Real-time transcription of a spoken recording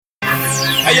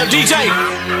Hey yo, DJ,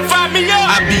 find me up.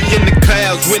 I be in the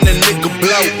clouds when the nigga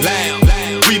blow.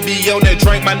 We be on that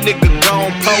drink, my nigga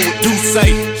gon' pull. Do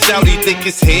say, shawty think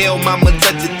it's hell, mama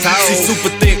touch your toe. She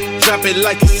super thick, drop it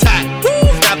like it's hot.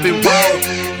 Stop it, roll.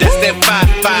 That's that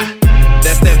 5-5.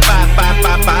 That's that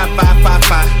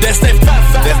 5-5-5-5-5-5-5. That's that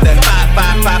 5-5. That's that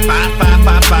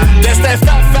 5-5-5-5-5-5-5. That's that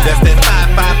 5-5. That's that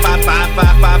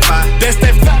 5-5-5-5-5-5-5. That's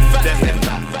that 5-5. That's that 5-5.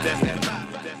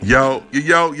 Yo,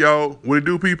 what it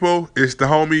do, people? It's the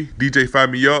homie, DJ Fire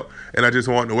Me Up, and I just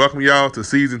want to welcome y'all to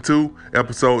Season 2,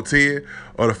 Episode 10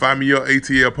 of the Fire Me Up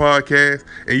ATL podcast.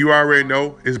 And you already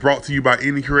know, it's brought to you by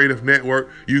Any Creative Network.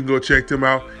 You can go check them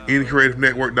out,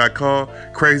 anycreativenetwork.com.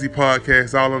 Crazy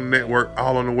podcasts, all on the network,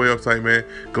 all on the website, man.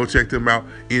 Go check them out,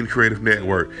 Any Creative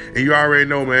Network. And you already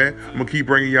know, man, I'm going to keep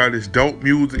bringing y'all this dope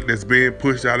music that's being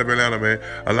pushed out of Atlanta, man.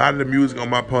 A lot of the music on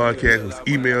my podcast was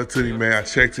emailed to me, man. I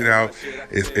checked it out.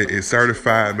 It's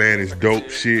certified, man. It's dope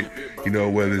shit. You know,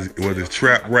 whether it's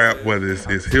trap rap, whether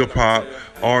it's hip hop,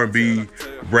 R&B,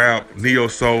 rap, neo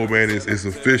soul, man, it's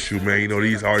official, man. You know,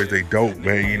 these artists, they dope,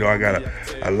 man. You know, I got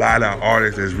a lot of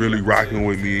artists that's really rocking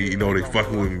with me. You know, they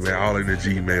fucking with me, man. All in the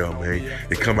Gmail, man.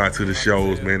 They come out to the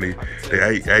shows, man. They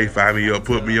hey, Fire Me Up,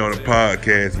 put me on the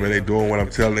podcast, man. They doing what I'm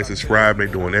telling. They subscribe. They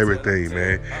doing everything,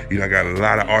 man. You know, I got a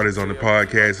lot of artists on the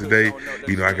podcast today.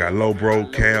 You know, I got Low Bro,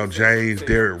 Cal James,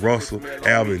 Derek Russell,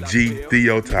 Alvin G,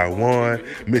 Theo Taiwan,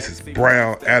 Mrs.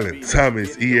 Brown, Alan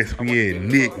Thomas,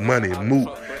 ESPN, Nick, Money, Moot.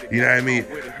 You know what I mean?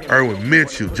 Erwin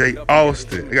Mitchell, Jay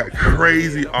Austin. They got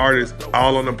crazy artists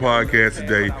all on the podcast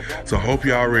today. So I hope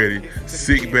y'all ready.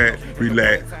 Sit back,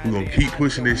 relax. We're going to keep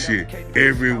pushing this shit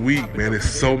every week, man. There's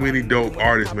so many dope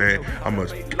artists, man. I'm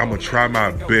gonna try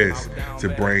my best to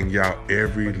bring y'all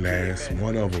every last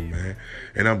one of them, man.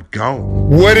 And I'm gone.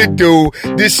 What it do?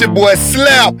 This your boy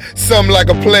Slap, something like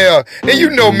a player. And you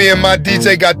know me and my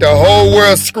DJ got the whole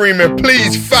world screaming,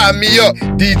 please fire me up.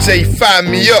 DJ, fire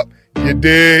me up. You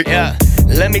dig? Yeah,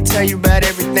 let me tell you about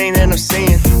everything that I'm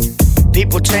seeing.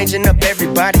 People changing up,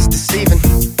 everybody's deceiving.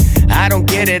 I don't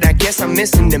get it, I guess I'm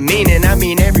missing the meaning. I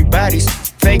mean, everybody's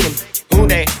faking who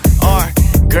they are.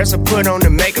 Girls will put on the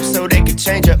makeup so they can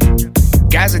change up.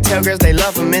 Guys will tell girls they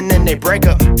love them and then they break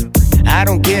up. I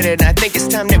don't get it, I think it's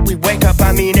time that we wake up.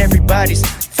 I mean, everybody's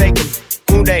faking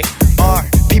who they are.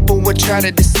 People would try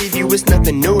to deceive you, it's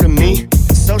nothing new to me.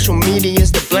 Social media is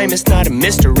to blame, it's not a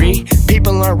mystery.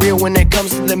 People aren't real when it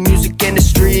comes to the music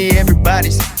industry.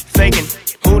 Everybody's faking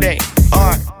who they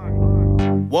are.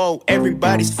 Whoa,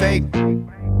 everybody's fake.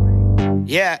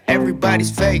 Yeah, everybody's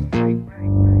fake.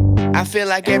 I feel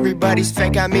like everybody's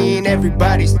fake. I mean,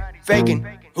 everybody's faking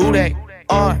who they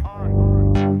are.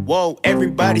 Whoa,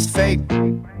 everybody's fake.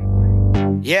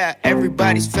 Yeah,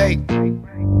 everybody's fake.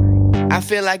 I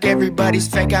feel like everybody's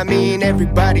fake. I mean,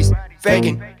 everybody's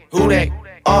faking who they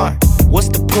are. What's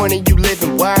the point of you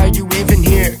living? Why are you even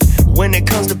here? When it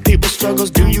comes to people's struggles,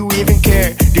 do you even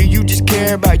care? Do you just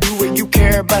care about you or you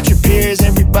care about your peers?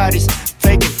 Everybody's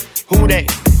faking who they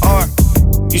are.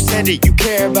 You said that you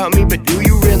care about me, but do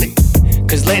you really?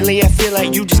 Cause lately I feel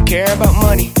like you just care about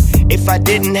money. If I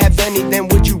didn't have any, then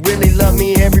would you really love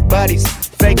me? Everybody's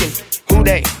faking who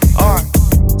they are.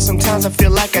 Sometimes I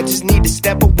feel like I just need to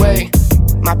step away.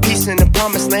 My peace in the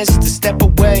promised land is to step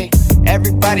away.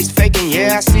 Everybody's faking,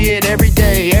 yeah, I see it every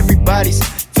day. Everybody's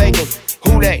faking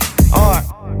who they are.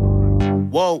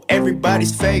 Whoa,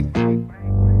 everybody's fake.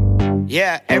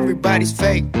 Yeah, everybody's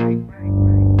fake.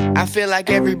 I feel like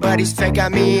everybody's fake. I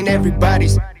mean,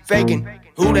 everybody's faking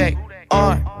who they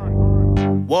are.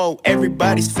 Whoa,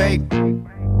 everybody's fake.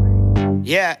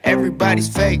 Yeah, everybody's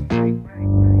fake.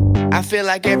 I feel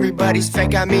like everybody's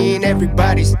fake. I mean,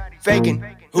 everybody's faking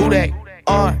who they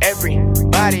are.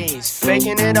 Everybody's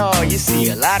faking it all. You see,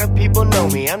 a lot of people know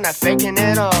me, I'm not faking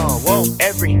it all. Whoa,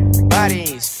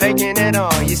 everybody's faking it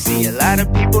all. You see, a lot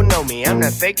of people know me, I'm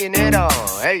not faking it all.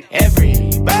 Hey,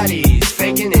 everybody's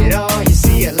faking it all. You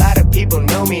see, a lot of people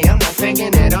know me, I'm not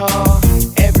faking it all.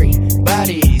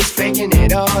 Everybody's faking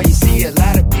it all. You see, a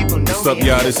lot of people know me. What's up,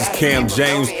 y'all? This is Cam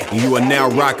James, and you are now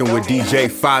rocking with DJ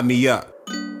Fire Me Up.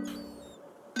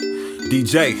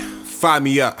 DJ, fire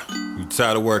me up. You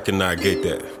tired of working now, I get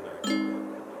that.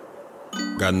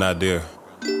 Got an idea.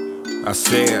 I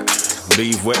said,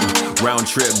 leave with me. Round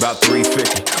trip about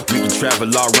 350. We can travel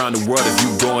all around the world if you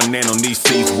going in on these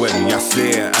seats with me. I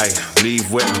said, hey, leave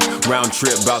with me. Round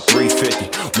trip about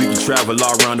 350. We can travel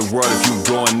all around the world if you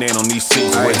going in on these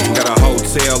seats with me. Got a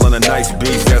hotel on a nice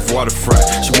beach that's waterfront.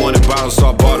 She wanted bottles, so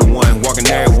I bought her one. Walking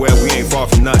everywhere, we ain't far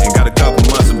from nothing. Got a couple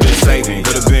months of been saving.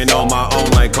 Could've been on my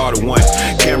own like Carter one.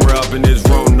 Camera up in this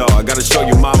room, no. I gotta show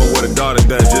your mama what a daughter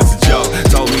does, just a joke.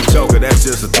 Told me choker, that's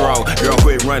just a throw. Girl,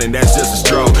 quit running, that's just a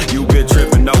stroke. You been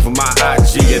my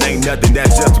IG, it ain't nothing,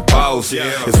 that's just a pose.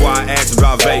 That's why I asked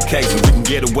about vacation. We can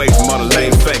get away from all the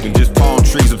lame faking. Just palm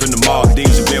trees up in the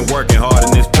Maldives. You've been working hard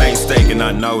in this painstaking,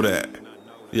 I know that.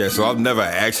 Yeah, so I've never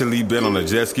actually been on a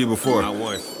jet ski before. Not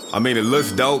once. I mean, it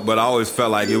looks dope, but I always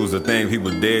felt like it was a thing people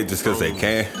did just because they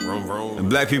can. And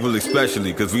black people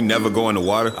especially, because we never go in the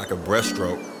water. Like a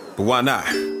breaststroke. But why not?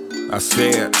 I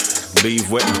said, leave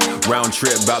with me. Round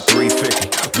trip about 350.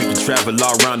 We can travel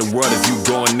all around the world if you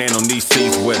going in on these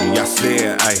seats with me. I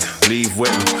said, ay, leave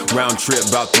with me. Round trip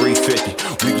about 350.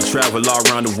 We can travel all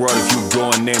around the world if you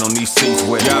going in on these seats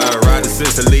with me. Y'all ride the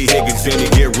sister Lee Higgins in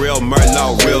it. Get real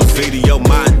Merlot, real Zeta. Your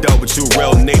mind dope, but you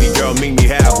real needy. Girl, meet me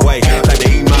halfway. Like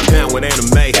they eat my pound with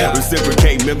anime.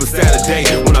 Reciprocate, remember Saturday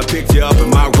when I picked you up in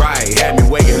my ride. Had me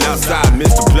waiting outside,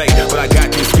 missed the play. But I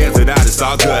got this canceled out, it's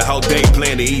all good. Whole day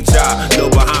playing to each eye. No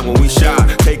behind when we shy.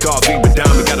 Take off, even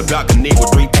down, we got a block of knee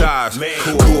with 3 tires.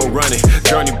 Cool running,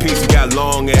 journey piece, we got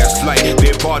long ass flight.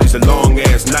 Dead parties a long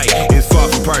ass night. It's far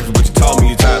from perfect, but you told me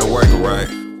you're tired of working, right?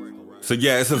 So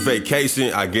yeah, it's a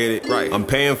vacation, I get it. Right. I'm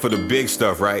paying for the big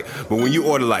stuff, right? But when you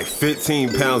order like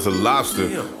 15 pounds of lobster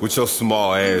with your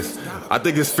small ass, I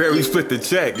think it's fair we split the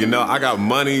check, you know? I got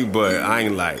money, but I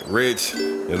ain't like rich,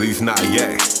 at least not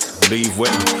yet. Leave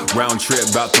with me, round trip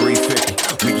about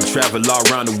 350. We can travel all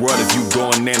around the world if you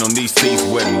going in on these seats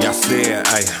with me. I said,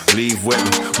 ay, leave with me,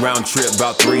 round trip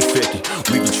about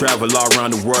 350. We can travel all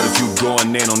around the world if you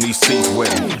going in on these seats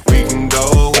with me. We can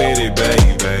go with it,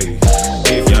 baby.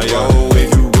 If you roll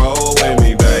with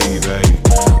me, baby.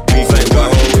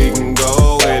 We can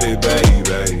go with it,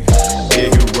 baby.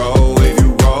 If you roll with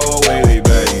it,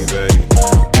 baby.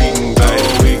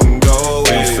 We can go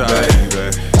with it,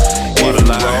 baby. What a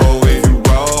lie.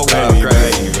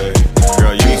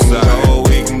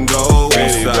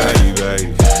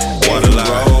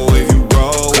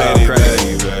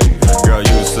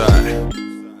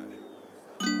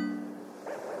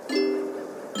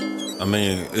 I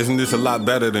mean, isn't this a lot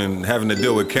better than having to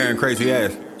deal with Karen crazy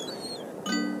ass?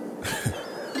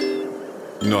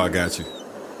 You know I got you.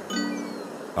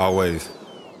 Always.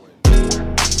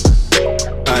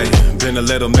 Ay, been a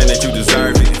little minute, you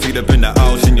deserve it. Feet up in the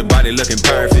ocean, your body looking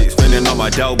perfect. Spending all my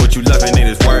dough, but you loving it,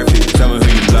 it's worth it. Tell me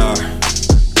who you love.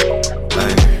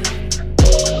 Ay,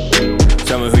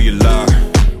 tell me who you love.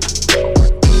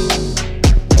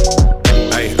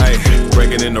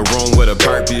 Breaking in the room with a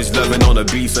purpose, loving on the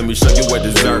beach, let me show you where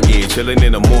dessert is. Chilling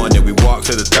in the morning, we walk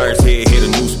to the third head, hit a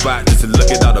new spot just to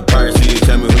look at all the purses.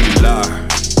 Tell me who you love.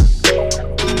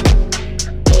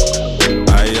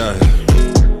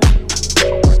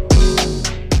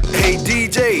 Hey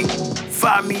DJ,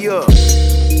 fire me up.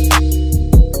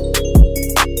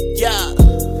 Yeah.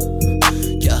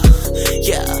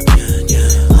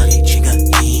 Honey chica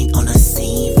lean on the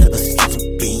scene, flip a silver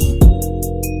beam.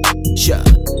 Yeah.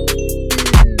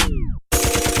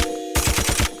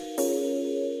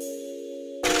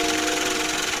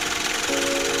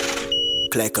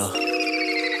 Clacker.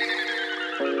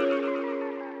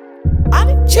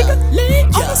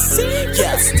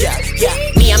 Yeah.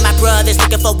 Me and my brothers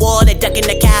looking for water, ducking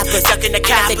the coppers.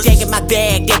 They taking my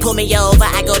bag, they pull me over,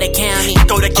 I go to county. Up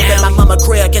in my mama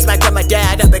crib, guess my grandma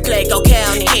died up in Clayco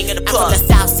County. King of the I'm from the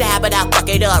south side, but I'll fuck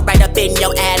it up right up in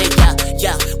your alley.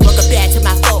 Yeah. Welcome back to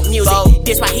my folk music.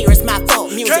 This right here is my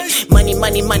folk music. Money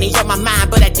on my mind,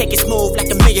 but I take it smooth like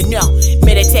a millionaire.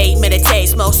 Meditate,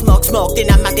 smoke, then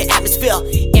I'm out the atmosphere.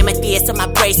 Amethyst on my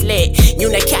bracelet,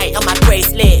 Unikite on my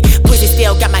bracelet. Pussy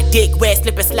still got my dick wet,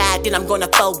 slip and slide, then I'm gonna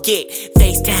forget.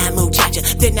 FaceTime, muchacha,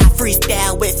 then I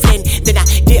freestyle with Flynn. Then I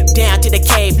dip down to the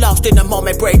cave, lost in the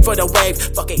moment, break for the wave.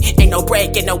 Fuck it, ain't no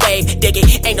break in the wave. Dig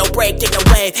it, ain't no break in the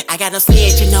wave. I got them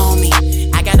snitching on me,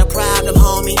 I got a problem,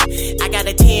 homie. I got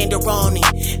a tenderoni,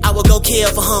 I will go kill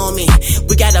for homie.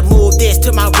 We gotta move this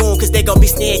to my room, cause they gon' be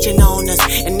snitching on us.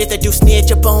 And if they do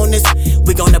snitch up on us,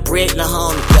 we gonna break la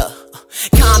homie, yeah.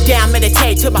 Calm down,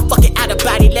 meditate till my fucking out of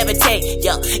body levitate.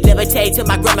 Yo, levitate to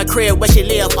my grandma crib where she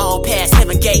live all past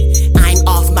Heaven Gate. I'm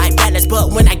off my balance,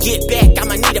 but when I get back,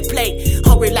 I'ma need a plate.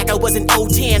 Hungry like I was an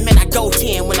 010, man, I go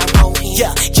 10 when I roll in.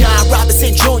 Yeah, John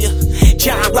Robinson Jr.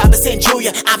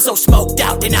 I'm so smoked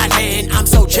out in I land. I'm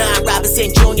so John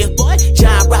Robinson Jr. Boy,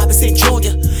 John Robinson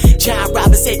Jr.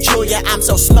 I'm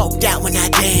so smoked out when I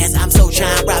dance. I'm so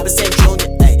John Robinson Jr.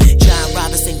 Hey, John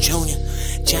Robinson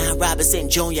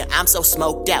Jr. I'm so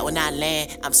smoked out when I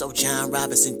land. I'm so John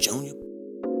Robinson Jr.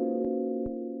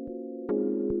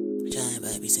 John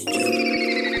Robinson Jr.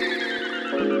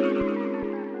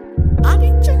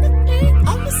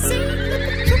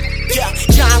 Yeah,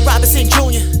 John Robinson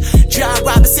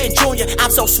Jr.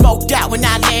 I'm so smoked out when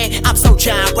I land. I'm so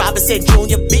John Robinson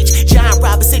Jr. Bitch, John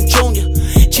Robinson Jr.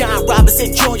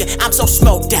 Robinson Jr. I'm so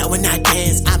smoked out when I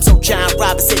dance. I'm so John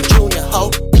Robinson Jr. Ho.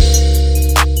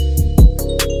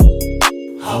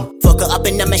 Fuck her up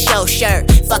in my show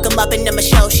shirt. Fuck him up in my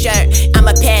show shirt.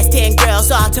 I'ma pass 10 girls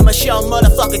off to my show,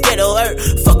 motherfucker, get her hurt.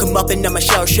 Fuck him up in my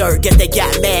show shirt. Guess they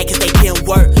got mad cause they didn't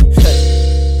work.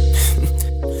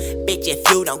 Bitch, if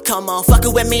you don't come on,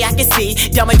 fuckin' with me, I can see.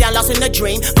 Dumbing down, lost in a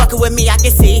dream. Fuckin' with me, I can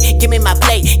see. Give me my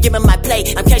plate, give me my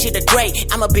plate. I'm Casey the Great,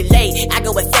 I'ma be late. I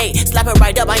go with fate, slap it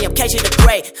right up, I am Casey the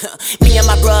Great. Me and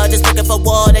my brothers looking for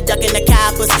water, ducking the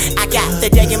coppers. I got the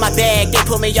day in my bag, they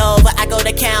pull me over, I go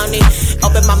to county.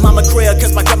 Up in my mama crib,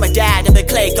 cause my grandma died up in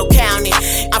Clayco County.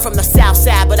 I'm from the south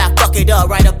side, but I fuck it up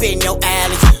right up in your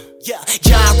alley. Yeah,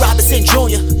 John Robinson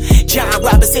Jr. John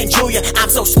Robinson Jr.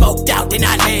 I'm so smoked out in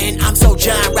I land. I'm so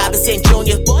John Robinson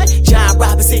Jr. Boy, John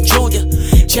Robinson Jr.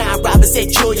 John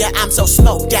Robinson Jr. I'm so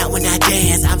smoked out when I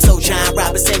dance. I'm so John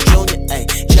Robinson Jr. Hey,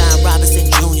 John Robinson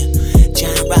Jr.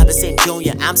 John Robinson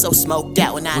Jr. I'm so smoked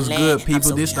out when I land. What's good, people?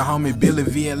 So this the homie Billy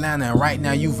V Atlanta, and right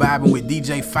now you vibing with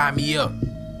DJ Fire Me Up.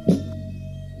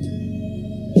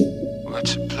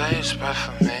 What's your place, pray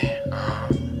for me?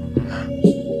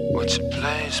 What's your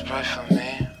place, pray for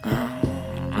me?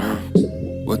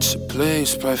 What's your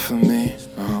place, pray for me?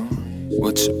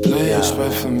 What's your place, pray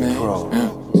for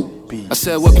me? I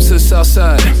said, welcome to the south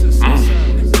side.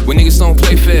 When niggas don't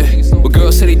play fair, but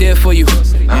girls say they there for you,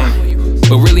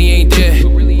 but really ain't there.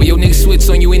 When your niggas switch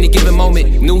on you any given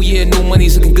moment. New year, new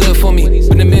money's looking good for me.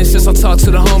 Been a minute since I talked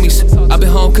to the homies. I been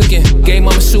home cooking. Gave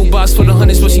mama shoebox for the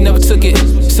hundreds, but she never took it.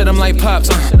 Said I'm like Pops,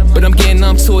 but I'm getting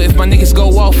numb to it. If my niggas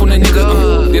go off on a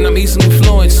nigga, then I'm easily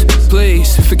influenced.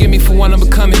 Please, forgive me for what I'm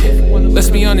becoming. Let's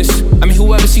be honest, I mean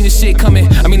whoever seen this shit coming.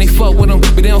 I mean they fuck with them,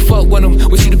 but they don't fuck with them.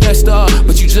 Wish you the best of,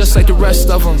 but you just like the rest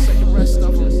of them.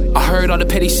 I heard all the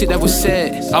petty shit that was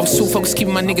said. I was too focused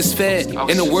keeping my niggas fed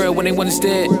in the world when they want us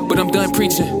dead. But I'm done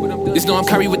preaching. There's no I'm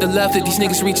Kyrie with the left that these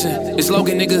niggas reaching. It's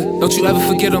Logan, nigga, don't you ever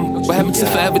forget them. What happened to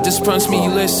forever just promise me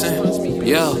you listen.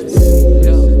 Yeah.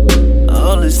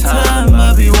 All this time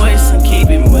I be wasting, keep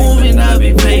it moving, I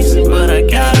be pacing, but I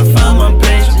gotta find my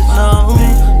patience.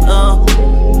 No.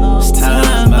 This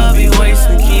time I be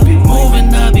wasting, keep it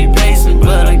moving, I be pacing,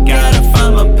 but I gotta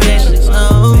find my patience.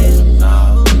 No.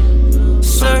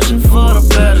 Searching for the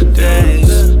better days.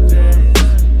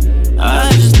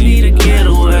 I just need to get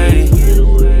away.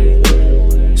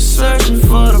 Searching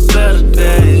for the better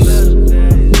days.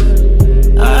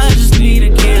 I just need to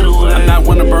get away. I'm not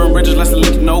one to burn bridges unless it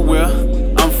lead to nowhere.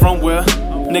 I'm from where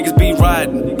niggas be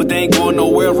riding, but they ain't going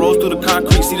nowhere. Rolls through the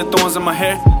concrete, see the thorns in my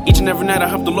hair. Each and every night I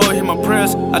help the Lord hear my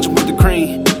prayers. I just want the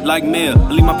cream, like Mel,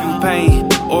 leave my people pain.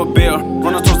 Or a bear,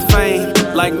 run on towards the fame,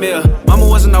 like Mel. Mama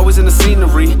wasn't always in the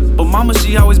scenery, but mama,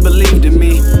 she always believed in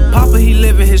me. Papa, he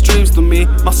living his dreams through me.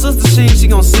 My sister, she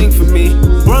gon' sing for me.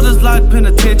 Brothers like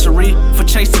penitentiary, for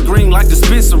chasing green like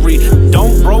dispensary.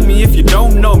 Don't bro me if you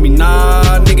don't know me.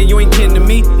 Nah, nigga, you ain't kidding to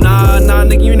me. Nah,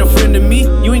 nigga, you ain't a friend to me.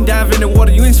 You ain't dive in the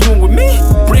water, you ain't swim with me.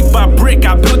 Brick by brick,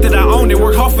 I built it, I own it.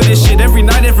 Work hard for this shit every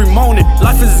night, every morning.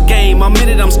 Life is a game, I'm in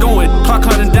it, I'm scoring. Clock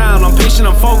hunting down, I'm patient,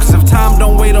 I'm focused. If time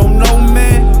don't wait on no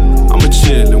man, I'ma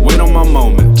chill and wait on my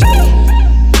moment.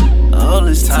 All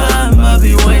this time I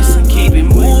be wasting, keep it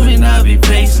moving, I be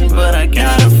pacing, but I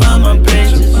gotta find my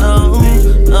patience. No.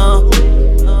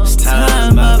 This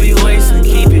time I be wasting,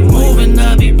 keep it moving,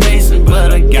 I be pacing,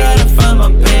 but I gotta find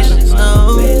my patience.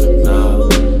 No.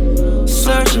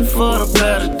 Searching for the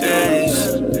better days.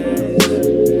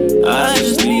 I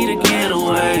just need to get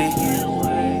away.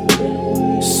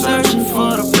 Searching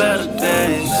for the better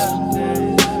days.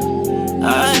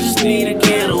 I just need to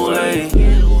get away.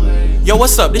 Yo,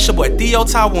 what's up? This your boy Theo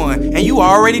Taiwan, and you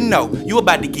already know you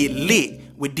about to get lit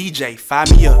with DJ Fire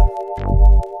Me Up.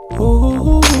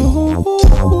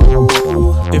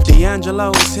 If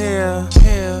D'Angelo was here,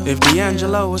 if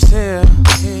D'Angelo was here,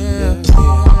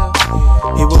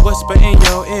 he would whisper in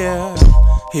your ear.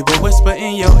 He would whisper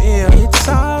in your ear. It's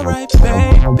alright,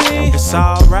 baby. It's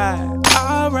alright,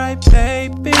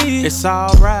 baby. It's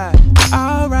alright,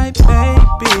 baby.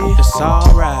 It's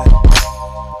alright.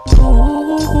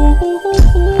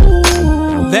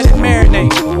 Let it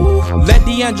marinate. Let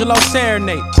D'Angelo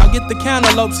serenade. I'll get the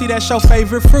cantaloupe, see that's your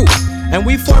favorite fruit. And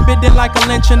we forbidden like a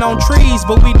lynching on trees,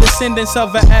 but we descendants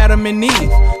of an Adam and Eve.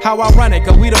 How ironic,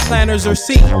 are we the planners or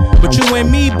seed? But you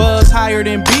and me buzz higher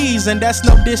than bees, and that's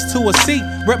no diss to a seat.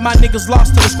 Rep my niggas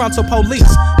lost to the disgruntled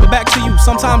police. But back to you,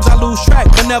 sometimes I lose track,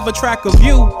 but never track of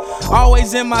you.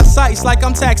 Always in my sights like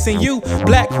I'm taxing you.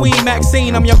 Black Queen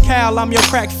Maxine, I'm your Cal, I'm your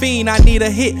crack fiend. I need a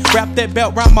hit, wrap that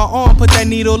belt round my arm, put that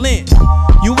needle in.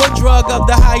 You a drug of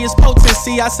the highest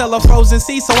potency. I sell a frozen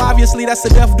sea, so obviously that's a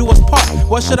death do us part.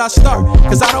 Where should I start?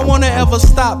 Cause I don't wanna ever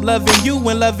stop loving you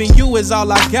when loving you is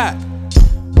all I got.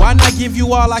 Why not give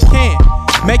you all I can?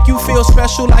 Make you feel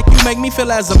special like you make me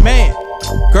feel as a man.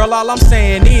 Girl, all I'm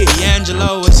saying is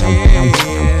D'Angelo is here.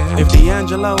 If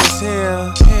D'Angelo is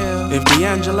here, if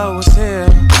D'Angelo is here,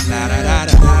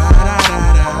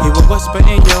 he will whisper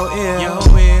in your ear.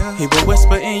 He will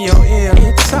whisper in your ear.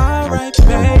 It's alright,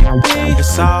 baby.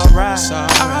 It's alright.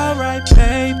 Alright,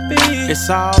 baby. It's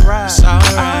alright.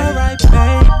 Alright,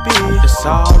 baby. It's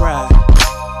alright.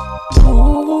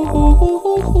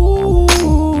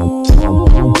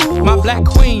 My black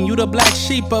queen, you the black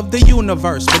sheep of the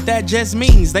universe. But that just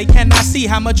means they cannot see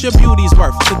how much your beauty's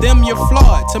worth. To them you're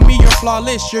flawed, to me you're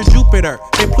flawless. You're Jupiter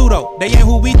and Pluto, they ain't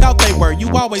who we thought they were. You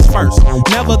always first,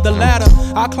 never the latter.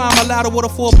 I'll climb a ladder with a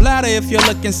full bladder if you're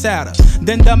looking sadder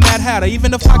than the Mad Hatter.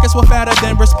 Even if pockets were fatter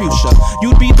than Rasputia,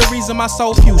 you'd be the reason my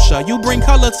soul fuchsia. You bring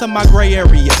color to my gray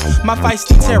area, my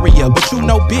feisty terrier. But you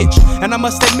know bitch, and I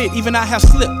must admit even I have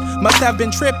slipped. Must have been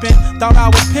tripping, thought I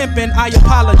was pimping. I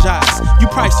apologize, you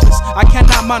priceless, I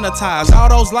cannot monetize. All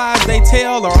those lies they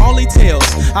tell are only tales.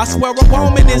 I swear a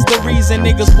woman is the reason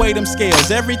niggas weigh them scales.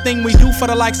 Everything we do for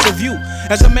the likes of you.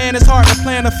 As a man it's hard to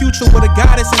plan a future with a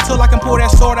goddess until I can pull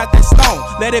that sword out that stone.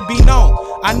 Let it be known,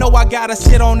 I know I gotta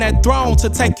sit on that throne to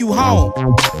take you home.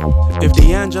 If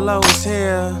D'Angelo is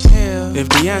here, if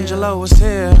D'Angelo is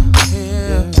here,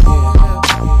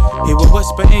 he will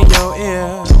whisper in your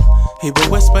ear. He will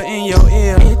whisper in your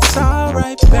ear. It's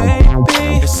alright,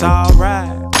 baby. It's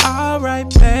alright. Alright,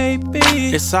 baby.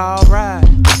 It's alright.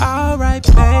 Alright,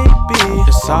 baby.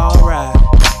 It's alright.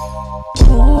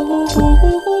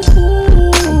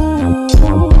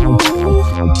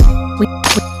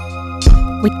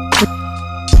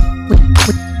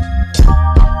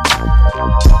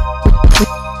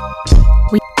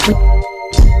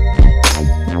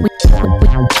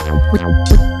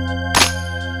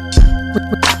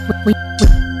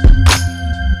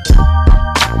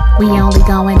 We only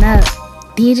going up.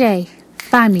 DJ,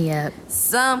 find me up.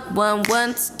 Someone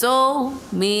once told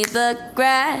me the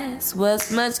grass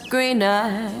was much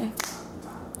greener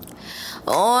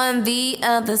on the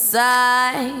other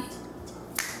side.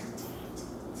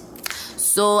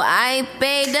 So I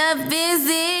paid a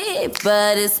visit,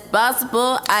 but it's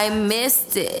possible I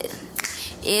missed it.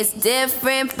 It's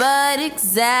different, but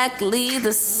exactly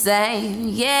the same.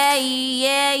 Yeah,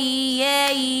 yeah,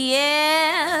 yeah,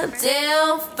 yeah.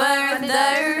 Till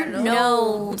further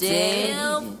notice.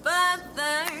 Till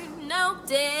further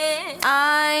notice.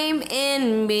 I'm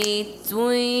in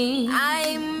between.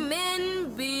 I'm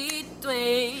in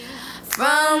between.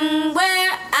 From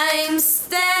where I'm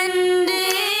standing,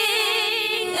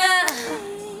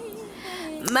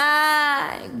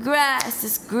 my grass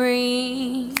is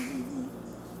green.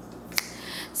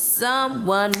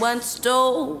 Someone once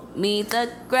told me the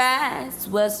grass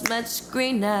was much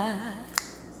greener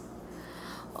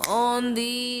on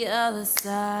the other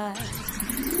side.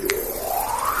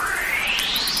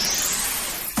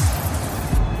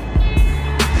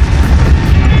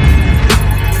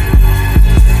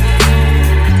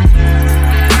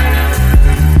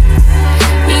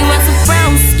 He was a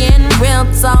brown-skinned, real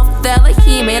tall fella.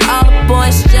 He made all the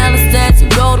boys jealous that he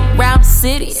rode around the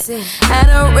city. Had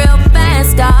a real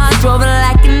fast car, drove it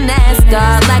like a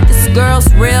NASCAR. Like this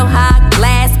girl's real high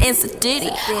glass in City.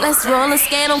 Let's roll a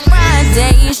skate on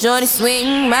Friday. Shorty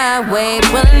swing my way,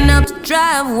 pulling up the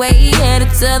driveway, headed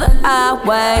to the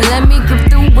highway. Let me grip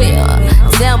the wheel.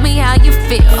 Tell me how you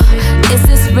feel. Is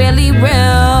this really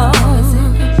real?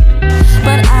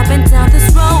 But I've been down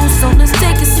this road, so let's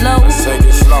take it slow.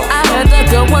 I heard the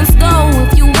good ones go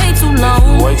if you wait too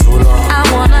long. I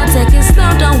wanna take it slow,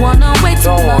 don't wanna wait too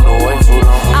long.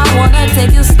 I wanna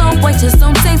take it slow, wait, just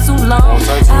don't take too long.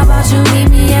 How about you meet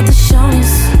me at the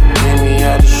Shoney's?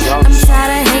 I'm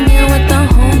tired of hanging with the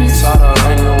homies.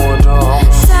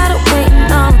 Tired of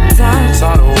waiting all the time.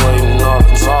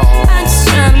 I'm just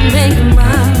tryna make it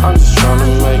mine.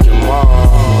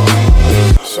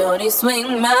 Shorty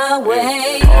swing my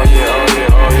way.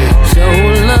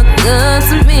 Sure look good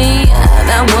to me.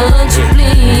 Now would you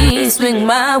please swing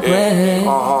my way?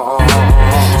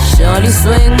 Shorty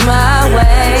swing my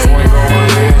way.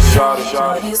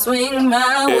 Shorty swing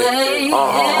my way.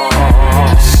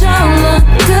 Sure look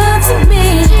good to me.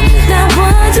 Now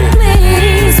would you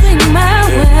please swing my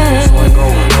way?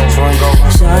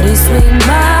 Shorty swing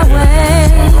my way.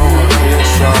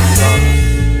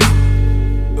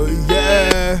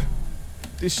 Yeah,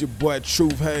 this your boy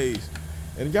Truth Hayes,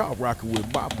 and y'all rockin'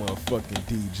 with my motherfucking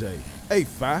DJ. Hey,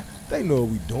 Fi, they know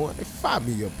what we doing. They fire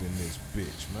me up in this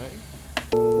bitch, man.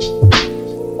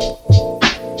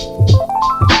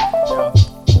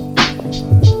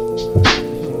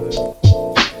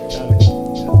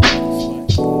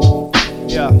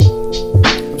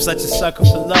 Such a sucker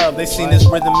for love. They seen this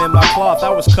rhythm in my cloth. I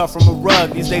was cut from a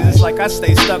rug. These days it's like I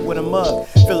stay stuck with a mug.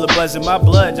 Feel a buzz in my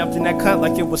blood. Jumped in that cunt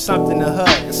like it was something to hug.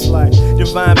 It's like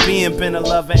divine being, been a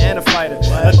lover and a fighter,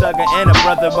 a thugger and a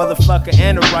brother, motherfucker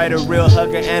and a writer, real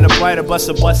hugger and a brighter,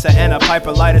 buster and a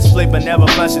piper, lighter split but never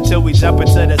flush until we jump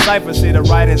into the cipher. See the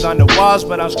writings on the walls,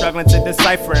 but I'm struggling to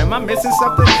decipher. Am I missing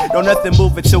something? Don't nothing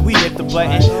move until we hit the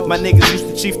button. My niggas used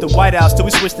to chief the White House till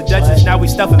we switched the Dutchess. Now we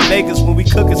stuff in Vegas. When we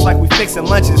cook, it's like we fixing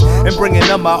lunches. And bringing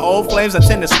up my old flames, I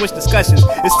tend to switch discussions.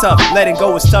 It's tough, letting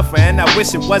go is tougher, and I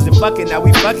wish it wasn't fucking. Now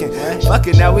we fucking,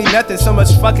 now we nothing. So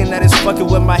much fucking that it's fucking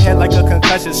with my head like a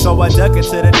concussion. So I duck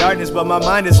into the darkness, but my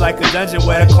mind is like a dungeon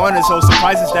where the corners hold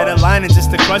surprises that align and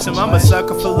just to crush them. I'm a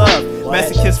sucker for love,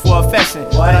 masochist for affection,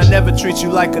 but I never treat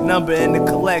you like a number in the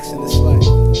collection. It's like,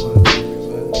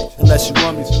 unless you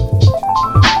want me to.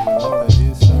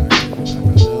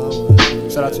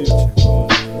 Shout out to you.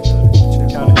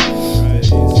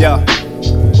 Yeah,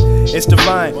 it's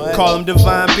divine, call him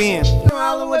divine being.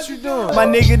 What you doing? My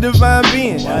nigga divine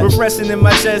being, refreshing in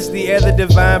my chest, the air, the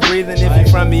divine breathing. If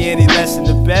you from me any lesson,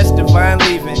 the best divine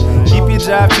leaving. Keep your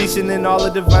job teaching and all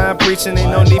the divine preaching. Ain't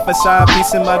no need for side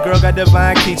piecing, my girl got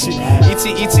divine teaching.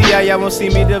 E.T.E.T.I. y'all won't see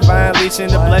me divine leeching.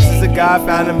 The blessings of God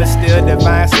found him and still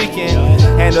divine seeking.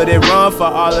 Handled it wrong for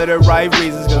all of the right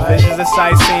reasons, cause visions of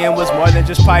sightseeing was more than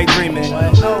just pipe dreaming.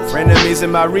 Frenemies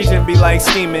in my region be like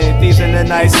scheming. Thieves in the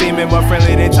night seeming more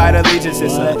friendly than tight allegiance.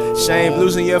 It's a shame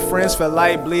losing your friends for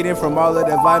light bleeding from all of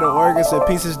the vital organs and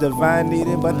pieces divine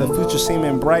needed. But the future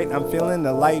seeming bright, I'm feeling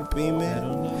the light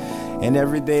beaming. And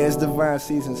every day is divine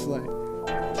season slay.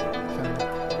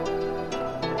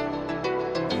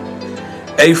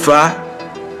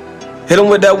 A5, hit him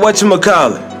with that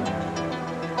whatchamacallit.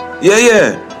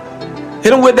 Yeah.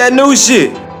 Hit him with that new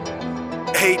shit.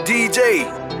 Hey DJ,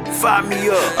 fire me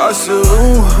up. I said,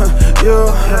 ooh,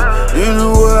 yeah.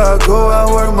 Anywhere I go, I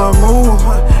work my move.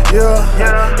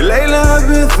 Yeah. Lately I've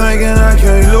been thinking I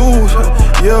can't lose.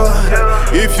 Yeah.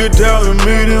 If you're doubting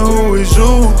me, then who is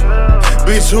you?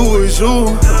 Bitch, who is you?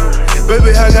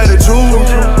 Baby, I got the truth.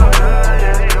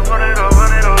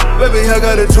 Baby, I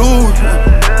got the truth.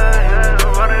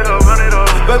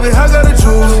 Baby, I got the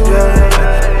truth. Yeah.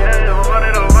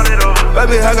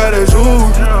 Baby, I got the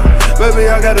truth. Baby,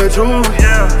 I got the truth.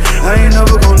 I ain't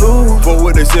never gon' lose. For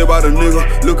what they say about a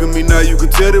nigga, look at me now, you can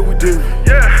tell that we different.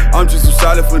 I'm just too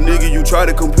solid for nigga, you try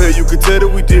to compare, you can tell that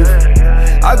we different.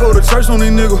 I go to church on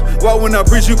these niggas, why when I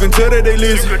preach you can tell that they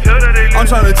listen. I'm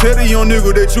trying to tell the young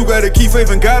nigga that you gotta keep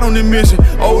faith in God on this mission.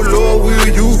 Oh Lord, will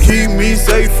you keep me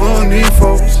safe from these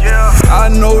folks? I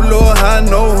know Lord, I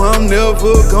know I'm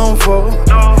never gon' fall.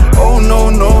 Oh no,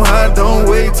 I don't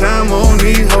wait time on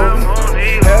these hoes.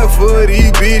 Half of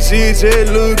these bitches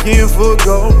just looking for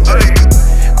gold.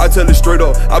 I tell it straight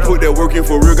up, I put that work in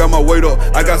for real, got my weight up.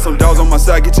 I got some dogs on my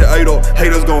side, get your 8 up.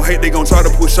 Haters gon' hate, they gon' try to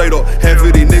push shade up. Half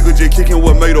of these niggas just kicking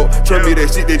what made up. Trust me,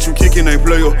 that shit that you kicking ain't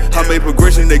play up. I made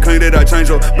progression, they claim that I changed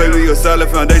up. Baby, a solid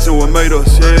foundation what made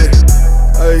us, yeah.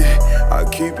 Ay, I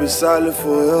keep it silent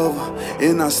forever,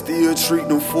 and I still treat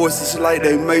them forces like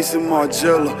they Mason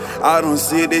Margiela. I done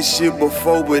said that shit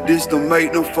before, but this to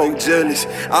make them folk jealous.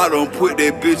 I done put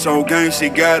that bitch on game, she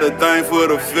got a thing for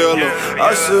the fella.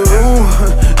 I said, ooh,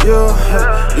 yeah.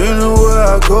 Anywhere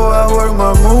I go, I work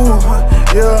my move.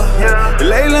 Yeah.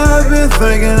 Lately I've been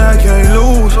thinking I can't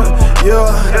lose.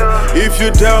 Yeah. If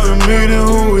you're doubting me, then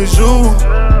who is you?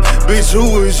 Bitch,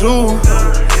 who is you?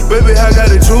 Baby, I got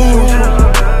the truth.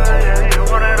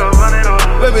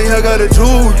 Baby, I got the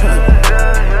truth.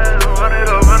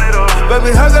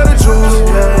 Baby, I got the truth.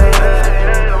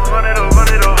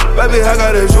 Baby, I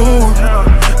got the truth.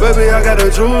 Baby, I got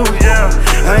the truth.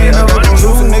 I ain't never gon'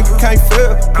 lose. A nigga can't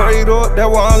fail. Prayed up, that's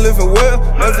why I'm living well.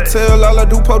 Never tell, all I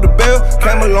do pull the bell.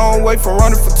 Came a long way from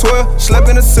running for 12. Slept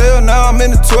in a cell, now I'm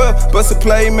in the 12. Bust a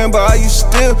play, remember I used to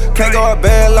steal. Can't go out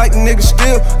bad like the nigga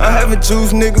still. I haven't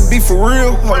choose, nigga, be for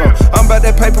real. Hold on, I'm about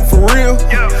that paper for real.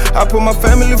 I put my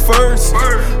family first.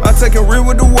 I'm taking real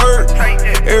with the word.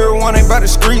 Everyone ain't about the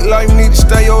street life, need to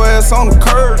stay your ass on the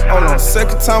curb. Hold on,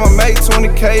 second time I made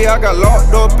 20K, I got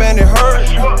locked up and it hurt.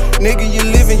 Nigga, you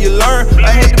live and you learn. I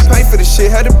had to pay for the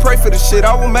shit, had to pray for the shit.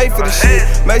 I was made for the shit.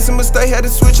 Made some mistake, had to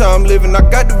switch how I'm living. I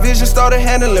got the vision, started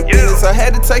handling business. I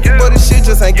had to take it, but the shit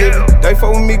just ain't giving. They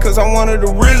fuck with me cause I'm one of the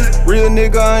realest. Real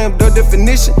nigga, I am the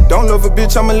definition. Don't love a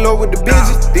bitch, I'm in love with the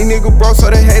bitches. These niggas broke, so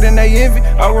they hate and they envy.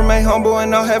 I remain humble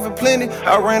and I'll have it plenty.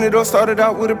 I ran it up, started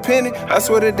out with a penny. I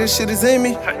swear that this shit is in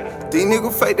me. These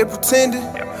niggas fake, they pretending.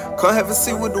 Come have a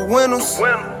seat with the winners.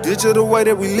 This is the way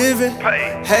that we living.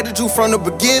 Had to do from the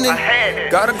beginning.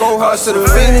 Gotta go hard to the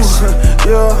finish.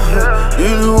 Yeah,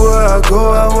 anywhere I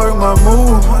go, I work my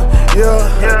move.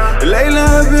 Yeah, lately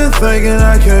I've been thinking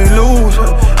I can't lose.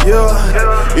 Yeah,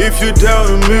 if you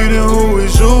doubting me, then who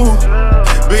is you?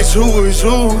 Bitch, who is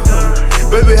you?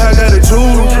 Baby, I gotta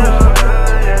choose.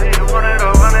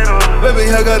 Baby,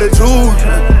 I gotta choose.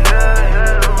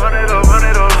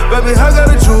 Baby, I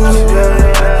gotta choose.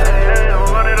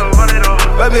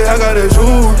 Baby, I gotta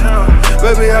choose.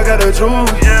 Baby, I gotta choose.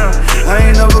 I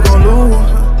ain't never gonna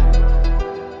lose.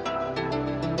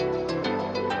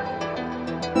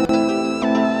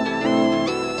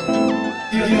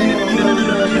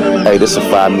 Hey, this a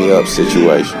Fire Me Up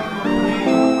situation.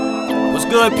 What's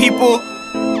good, people?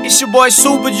 It's your boy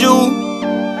Super Jew.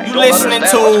 You listening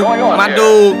to my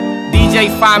dude, DJ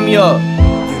Fire Me Up.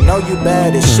 You know you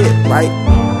bad as shit, right?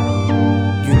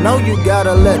 You know you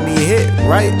gotta let me hit,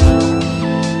 right?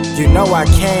 You know I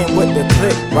came with the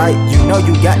click, right? You know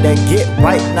you got that get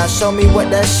right. Now show me what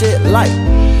that shit like.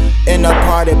 In the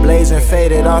party blazing,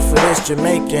 faded off of this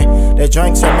Jamaican. The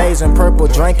drink's amazing, purple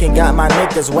drinking. Got my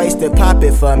niggas wasted, pop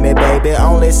it for me, baby.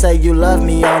 Only say you love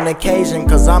me on occasion,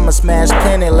 cause I'ma smash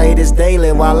plenty ladies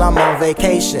daily while I'm on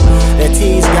vacation. The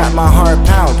T's got my heart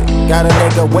pounding, got a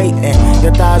nigga waiting.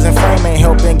 Your thighs and frame ain't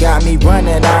helping, got me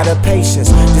running out of patience.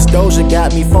 This Doja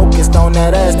got me focused on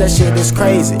that ass, that shit is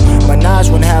crazy.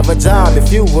 Minaj wouldn't have a job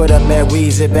if you would've met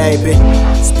Weezy, baby.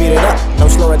 Speed it up, no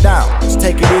slow it down, just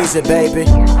take it easy, baby.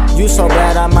 You so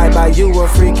bad I might buy you a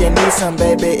freaking Nissan,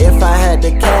 baby. If I had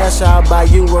the cash, I'll buy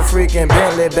you a freaking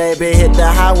Bentley, baby. Hit the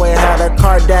highway, had a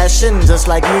Kardashian just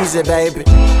like Yeezy, baby.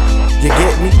 You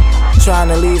get me? Trying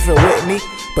to leave her with me,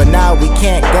 but now we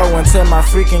can't go until my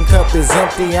freaking cup is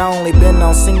empty. I only been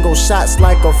on single shots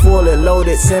like a fully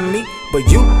loaded semi. But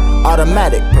you,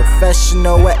 automatic,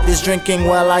 professional at this drinking.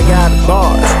 Well, I got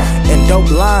bars and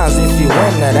dope lines if you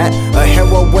into that. A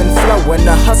heroin flow and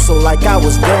a hustle like I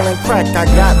was dealing crack. I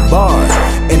got bars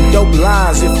and dope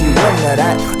lines if you into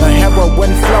that. A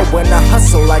heroin flow and a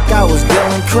hustle like I was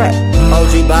dealing crack.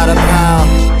 OG by the pound,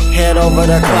 head over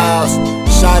the clouds.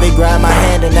 Shawty grab my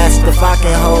hand and asked if I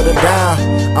can hold her down.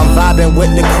 I'm vibing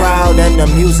with the crowd and the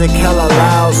music hella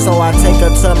loud, so I take her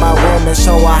to my room and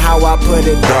show her how I put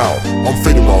it down. I'm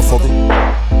faded, motherfucker.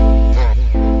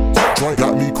 Joint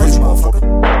got me crazy, motherfucker.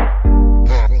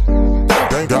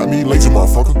 Bang got me lazy,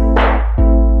 motherfucker.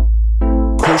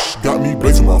 Kush got me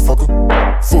blazing, motherfucker.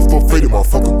 Full faded,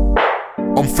 motherfucker.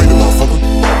 I'm faded, motherfucker.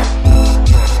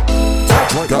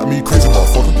 Joint got me crazy,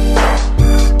 motherfucker.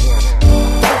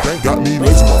 Bang got me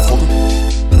lazy, motherfucker.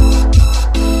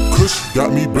 Kush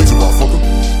got me blazing, motherfucker.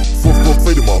 Full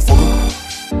faded, motherfucker.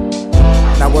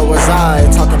 Now where was I?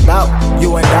 Talking about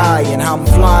you and I, and how I'm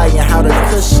flying, how the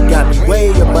kush got me way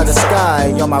above the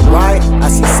sky. On my right, I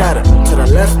see Saturn. To the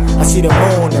left, I see the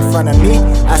moon. In front of me,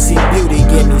 I see beauty.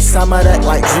 Give me some of that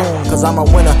like June, cause I'm a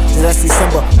winner, cause that's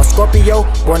December. A Scorpio,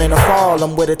 born in the fall.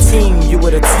 I'm with a team, you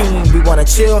with a team. We wanna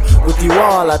chill with you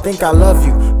all, I think I love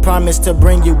you. Promise to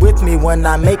bring you with me when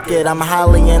I make it. I'm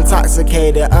highly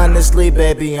intoxicated, honestly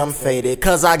baby I'm faded.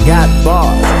 Cause I got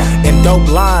bars and dope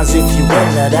lines if you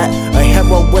into that. A heroin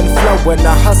flow and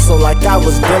a hustle like I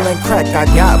was dealing crack. I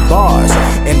got bars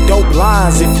and dope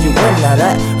lines if you into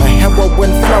that. A heroin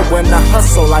flow and a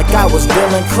hustle like I was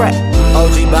dealing crack.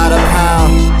 OG by the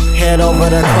pound, head over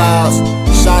the clouds.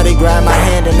 Shawty grab my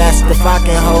hand and asked if I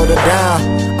can hold her down.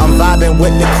 I'm vibing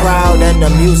with the crowd and the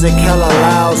music hella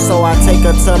loud, so I take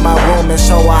her to my room and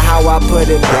show her how I put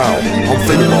it down. I'm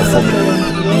faded, motherfucker.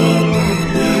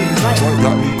 Joint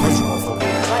got me crazy, motherfucker.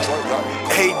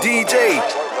 Hey DJ,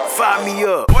 fire me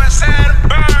up. What's that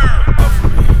burn?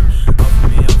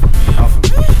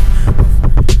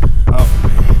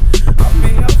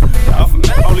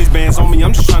 All these bands on me,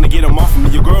 I'm just trying to get them off of me.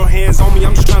 Your girl hands on me,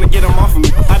 I'm just trying to get them off of me.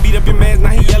 I beat up your mans, now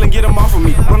he yelling, get them off of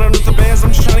me. Run under the bands,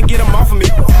 I'm just trying to get them off of me.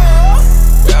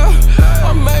 Yeah,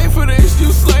 I'm made for this,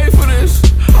 you slave for this.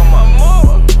 I'm my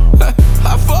mama.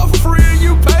 I fuck for free and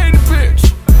you pay the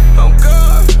bitch. Oh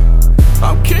God,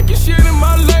 I'm kicking shit in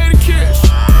my lady kitchen.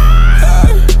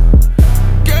 Hey,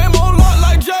 game on lock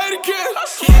like Jada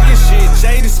Kiss. Kicking shit,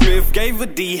 Jada Smith, gave a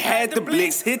D, had the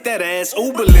Blitz, hit that ass,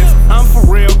 Uber lift. I'm for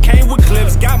real, came with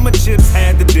clips, got my chips,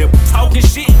 had the dip. Talking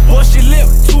shit, bust your lip,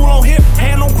 tool on hip,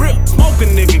 hand on grip. Smoking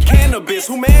nigga, cannabis,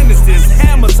 who man is this?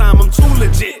 Hammer time, I'm too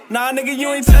legit. Nah nigga, you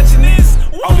ain't touching this.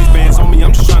 All these bands on me,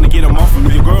 I'm just trying to get them off of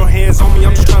me. Your girl hands on me,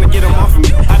 I'm just trying to get them off of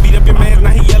me. I beat up your man, now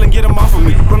he yelling, get them off of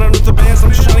me. Run under the bands, I'm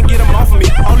just trying to get them off of me.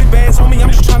 All these bands on me, I'm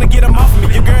just trying to get them off of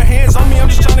me. Your girl hands on me, I'm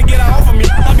just trying to get her off of me.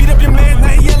 I beat up your man, now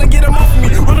he yelling, get them off of me.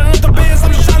 Run under the bands,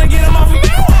 I'm just trying to get them off of me.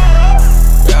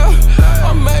 Yeah,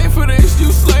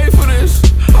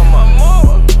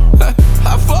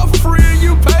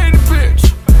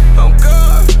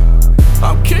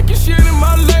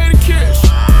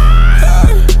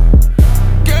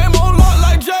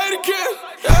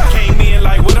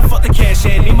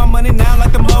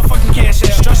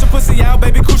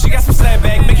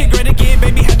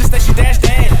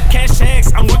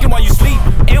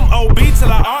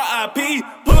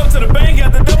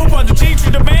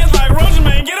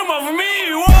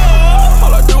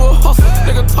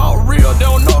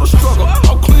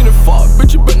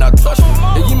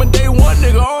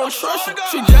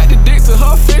 She jacked the dick to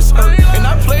her fist hurt. And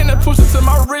I playing that pussy till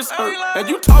my wrist hurt. And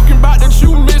you talking about that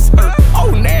you miss her.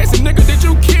 Oh, nasty nigga, did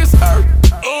you kiss her?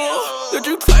 Did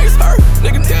you taste her?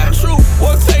 Nigga, tell the truth,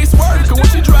 what taste worse? Cause when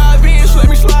she drive in, she let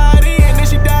me slide in. Then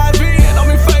she dive in on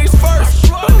me face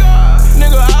first.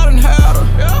 Nigga, I done had her.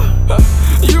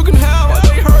 You can have her.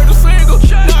 They heard the single,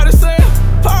 now they say,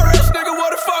 Pyrex nigga,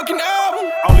 what a fucking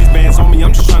album. All these bands on me,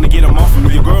 I'm just trying to get them off of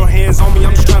me. Your girl hands on me,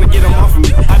 I'm just trying to get them off of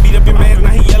me. I beat up your man,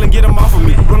 now he yelling, get them off of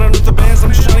me. Running with the bands,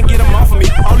 I'm just trying to get them off of me.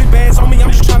 All these bands on me, I'm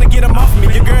just trying to get them off of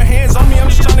me. Your girl hands on me, I'm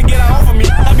just trying to get her off of me.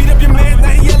 I beat up your man, now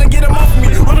he yelling, get them off of me.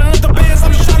 Running with the bands,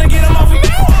 I'm just trying to get them off of me.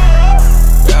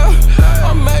 Yeah,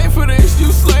 I'm made for this,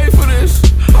 you slave for this.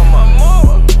 I'm my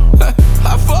mama.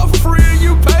 I fuck for free and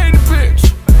you pay the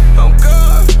bitch. Oh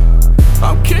God,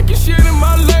 I'm kicking shit in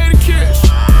my lady kitchen.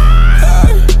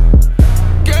 Hey,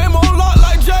 game on lock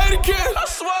like Jadakiss. I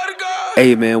swear to God.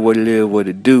 Hey man, what it is, what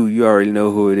it do? You already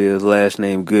know who it is. Last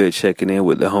name good. Checking in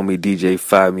with the homie DJ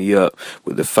Fire Me Up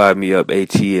with the Fire Me Up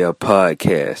ATL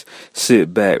podcast.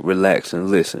 Sit back, relax, and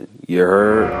listen. You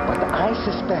heard? But I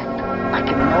suspect I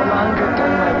can no longer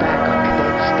turn my back on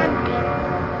Cadet Stimpy.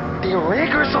 The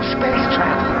rigors of space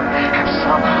travel have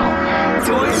somehow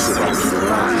twisted his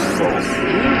mind.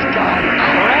 He's gone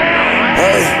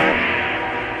crazy.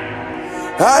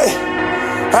 Hey.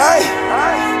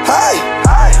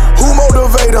 Who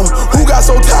motivate him? Who got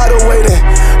so tired of waiting?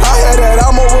 I had that,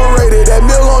 I'm overrated. That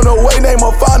meal on the way, name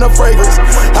a finer fragrance.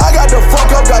 I got the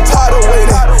fuck up, got tired of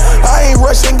waiting. I ain't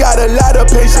rushing, got a lot of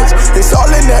patience. It's all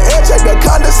in the air, check the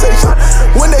condensation.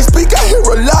 When they speak, I hear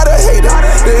a lot of hating.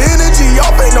 The energy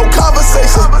off, ain't no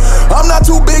conversation. I'm not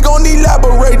too big on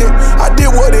elaborating. I did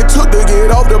what it took to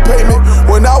get off the pavement.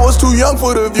 When I was too young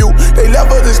for the view, they left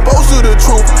us exposed to the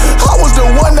truth. I was the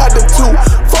one, not the two.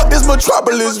 Fuck this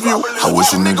metropolis view. I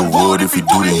wish a nigga would, if he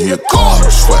do then he'll come.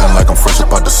 Sweating like I'm fresh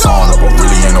up out the sauna, but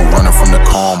really ain't no running from the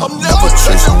calm. I'm never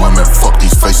chasing women, fuck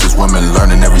these faces. Women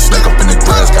learning every snake up in the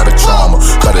grass got a trauma.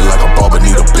 Cut it like a barber,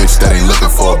 need a bitch that ain't looking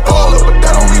for a baller. But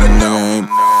that don't mean a name.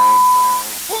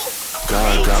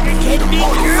 God got me need a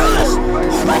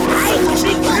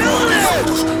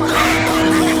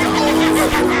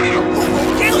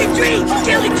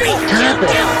Stop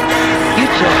it.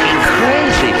 You're talking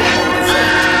crazy.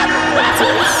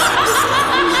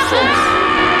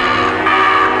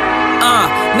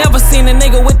 Never seen a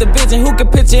nigga with the vision who can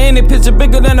picture any picture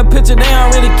bigger than a picture, they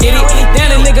don't really get it.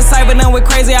 Damn, the nigga cyber done with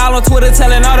crazy all on Twitter,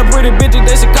 telling all the pretty bitches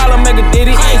they should call him Mega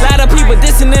Diddy. Lot of people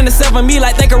dissing in the self of me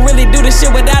like they can really do this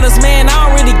shit without us, man, I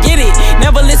don't really get it.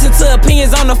 Never listen to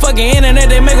opinions on the fucking internet,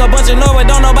 they make a bunch of noise but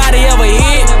don't nobody ever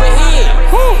hear.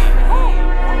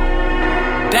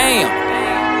 Damn.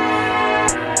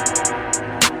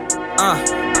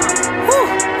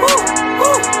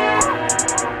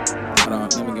 Hold on,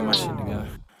 let me get my shit together.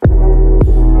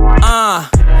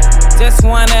 Just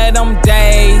one of them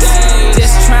days.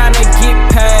 Just tryna get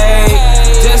paid.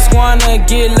 Just wanna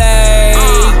get laid.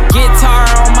 Guitar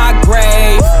on my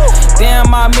grave.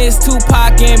 Damn, I miss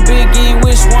Tupac and Biggie.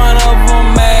 Which one of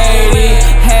them made it?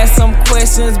 Had some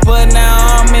questions, but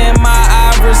now I'm in my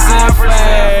Iverson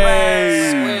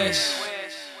phase.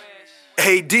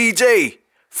 Hey DJ,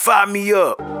 fire me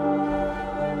up. I'm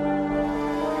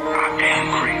damn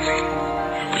crazy.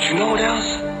 But you know what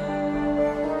else?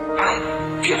 I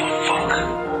don't give a fuck.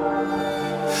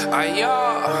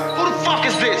 Who the fuck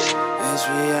is this? It's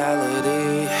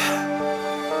reality.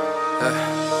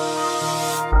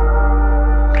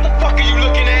 What the fuck are you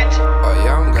looking at? Oh,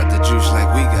 y'all don't got the juice like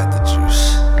we got the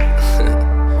juice.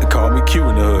 They call me Q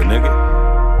in the hood, nigga.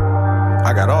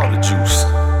 I got all the juice.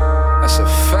 That's a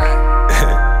fact.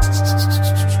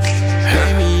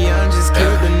 Baby, I'm just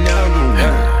keeping up. I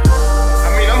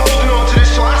mean, I'm holding on to this,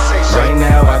 so I say so. Right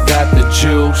now, I got the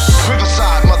juice.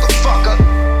 Riverside, motherfucker.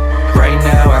 Right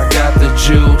now, I got the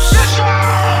juice.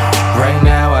 Right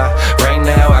now, I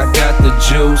got the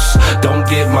juice. Don't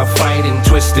get my fighting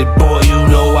twisted, boy. You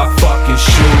know I fucking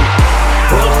shoot.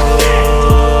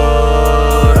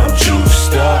 But I'm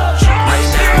juiced up.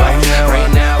 Right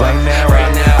now,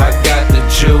 I got the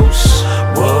juice.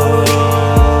 What?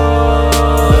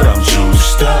 I'm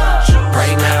juiced up.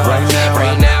 Right now, I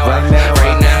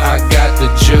got the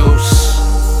juice.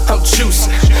 I'm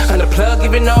juicing. On the plug,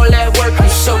 even all that work, you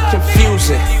so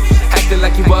confusing. Acting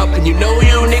like you up and you know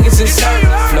you niggas is hurt.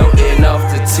 Floating off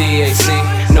the TAC.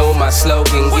 Know my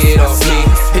slogan, get off me.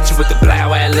 Hit you with the blow,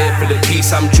 I live for the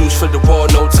peace. I'm juiced for the war,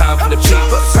 no time for the peace.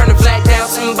 Burn the flag down,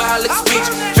 symbolic speech.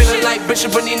 Feeling like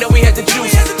Bishop when you know we had the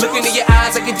juice. Looking in your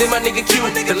eyes, I can do my nigga Q.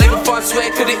 The labor fought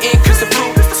sweat, couldn't increase the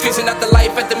fruit. Squeezing out the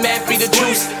life at the man, be the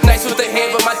juice. Nice with the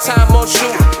hand, but my time won't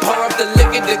shoot. Pour up the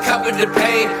liquor to cover the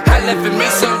pain. I left in me,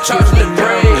 so I'm charging the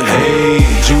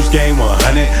game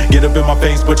 100. Get up in my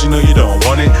face, but you know you don't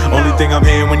want it. Only thing I'm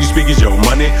hearing when you speak is your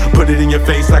money. Put it in your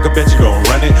face like I bet you gon'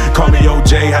 run it. Call me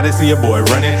OJ, how they see a boy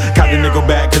running. Caught the nigga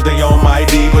back cause they on my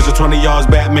ID. Push the 20 yards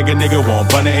back, make a nigga won't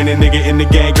bun it. Ain't a nigga in the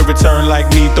gang can return like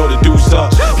me, throw the deuce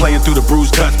up. Playing through the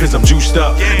bruised cuts cause I'm juiced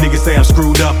up. Niggas say I'm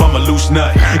screwed up, I'm a loose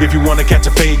nut. If you wanna catch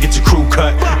a fade, get your crew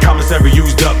cut. Commissary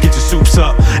used up, get your soups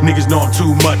up. Niggas know I'm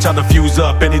too much, I'll diffuse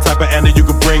up. Any type of anna you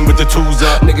can bring with the tools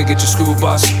up. Nigga, get your school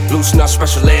bus. Loosen up,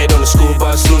 special ed on the school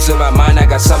bus. Losing my mind, I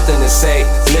got something to say.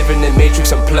 Living in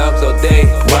Matrix, I'm plugged all day.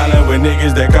 Wildin' with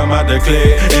niggas that come out the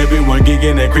clear. Everyone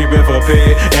geeking and creeping for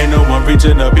pay. Ain't no one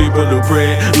reaching the people who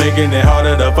pray. Making it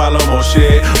harder to follow more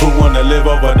shit. Who wanna live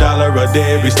over $1 a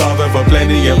day? Be starving for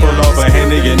plenty and pull off a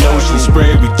Henny and ocean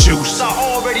spray with juice. I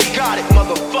already got it,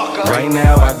 motherfucker. Right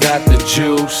now I got the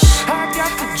juice. I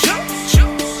got the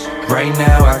juice. Right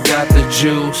now I got the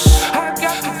juice.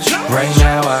 Right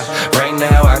now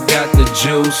I got the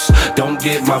juice. Don't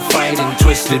get my fighting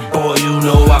twisted, boy. You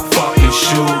know I fucking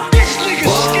shoot.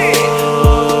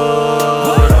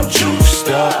 But I'm juiced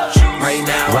up. Right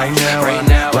now I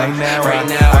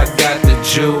got the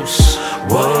juice.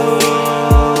 Whoa,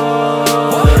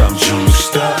 but I'm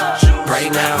juiced up.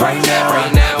 Right now I got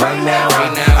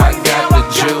the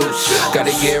juice.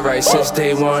 Gotta get right since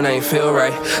day one, I ain't feel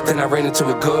right. Then I ran into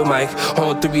a good mic.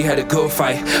 On 3 we had a good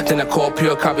fight. Then I called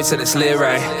Pure Copy, said it's lit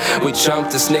right. We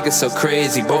jumped, this nigga so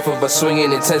crazy. Both of us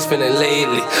swinging intense, feeling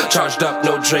lately. Charged up,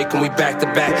 no Drake, and we back to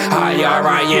back.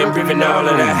 IRIM, breathing all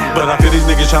of that. But I feel these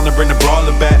niggas tryna bring the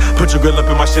brawler back. Put your grill up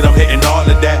in my shit, I'm hitting all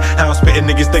of that. How I'm spitting,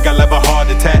 niggas think I have a heart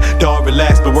attack. Dog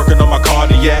relax, but working on my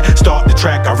cardiac. Start the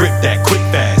track, I rip that quick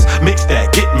fast. Mix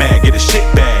that, get mad, get a shit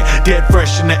bag. Dead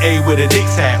fresh in the A with a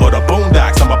Dix hat. Or the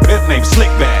Boondocks, I'm a pimp named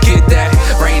Slickback. Get that,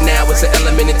 right now it's an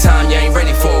element in time you ain't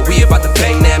ready for. We about to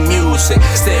bang that music.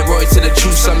 Steroids to the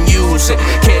juice I'm using.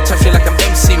 Can't touch me like I'm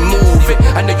MC moving.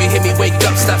 I know you hear me wake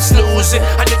up, stop snoozing.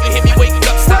 I know you hear me wake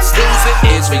up, stop snoozing.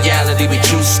 It's reality, we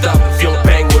juiced up. If you don't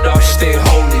bang with us, stay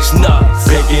hold these nuts.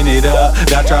 Picking it up,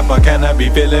 that trapper cannot be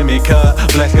feeling me cut.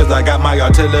 Flex cause I got my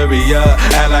artillery up.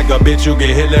 Act like a bitch, you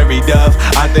get Hillary Duff.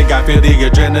 I think I feel the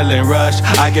adrenaline rush.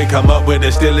 I can come up with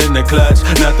it still in the clutch.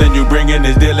 Nothing you bringing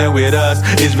is dealing with us.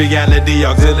 It's reality,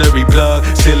 auxiliary plug.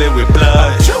 Seal it with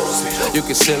blood. You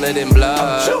can seal it in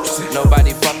blood.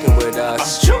 Nobody fucking with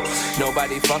us.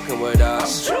 Nobody fucking with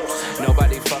us.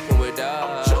 Nobody fucking with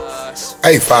us.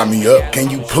 Hey, Fire Me Up, can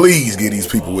you please give these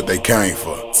people what they came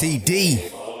for?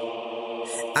 TD.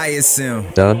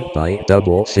 ISM. Done by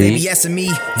Double C. They be asking me,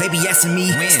 steady asking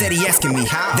me,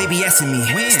 how? They be asking me,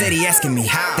 steady asking me,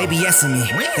 how? They be asking me,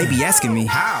 they be asking me,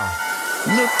 how?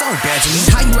 Look, don't badger me.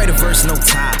 How you write a verse, no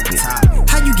topic?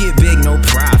 How you get big, no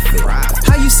profit?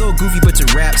 How you so goofy, but your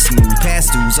rap smooth?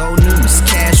 Past dues, old news,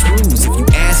 cash rules. If you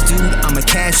ask, dude, I'ma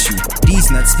cash you.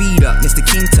 These nuts, speed up, Mr.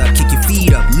 King Tut, kick your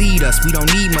feet up, lead us. We don't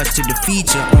need much to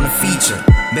defeat you on a feature.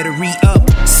 Better re-up,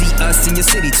 see us in your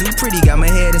city. Too pretty, got my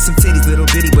head and some titties, little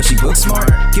bitty, but she book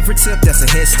smart. Give her tip, that's a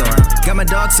head start. Got my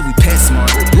dog, so we pet smart.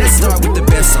 Let's start with the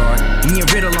best art. Me and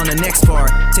Riddle on the next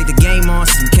part. Take the game on,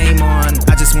 since you came on.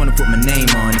 I just wanna put my name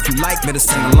on. If you like, better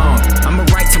sing along. I'ma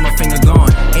write till my finger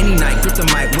gone. Any night, grip the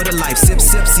mic with a life. Sip,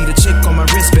 sip, see the chick on my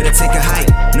wrist, better take a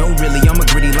hike. No, really, I'm a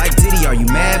gritty like Diddy. Are you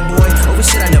mad, boy? Over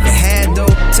shit I never had,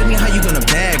 though. Tell me how you gonna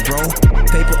bag, bro.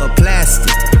 Paper or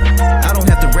plastic? I don't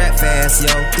have to rap fast,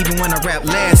 yo. Even when I rap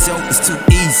last, yo, it's too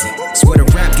easy. Swear the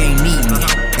rap game need me.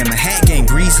 And my hat game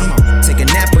greasy. Take a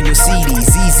nap on your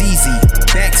CDs, easy.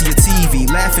 Back to your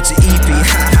TV, laugh at your EP.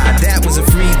 Haha, that was a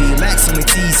freebie. Lax only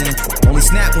teasing. Only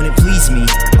snap when it please me.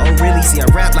 Oh, really? See, I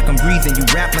rap like I'm breathing. You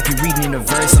rap like you're reading in a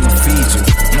verse. I'ma feed you.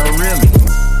 No, really.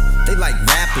 They like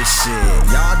rapper shit.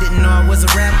 Y'all didn't know I was a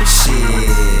rapper shit.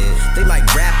 They like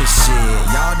rapper shit.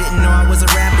 Y'all didn't know I was a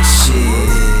rapper shit.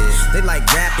 They like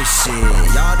rapper shit.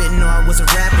 Y'all didn't know I was a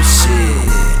rapper shit.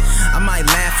 I might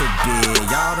laugh a bit.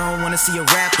 Y'all don't wanna see a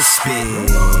rapper spit.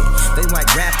 They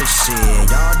like rapper shit.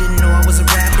 Y'all didn't know I was a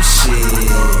rapper shit.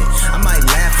 I might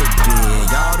laugh a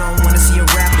bit. Y'all don't wanna see a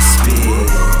rapper spit.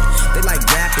 They like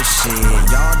rapper shit.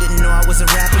 Y'all didn't know I was a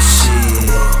rapper shit.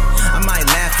 I might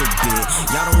laugh a bit.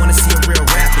 Y'all don't wanna see a real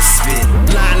rapper spit.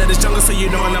 Lion of the jungle, so you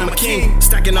know I'm a king.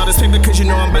 Stacking all this paper cause you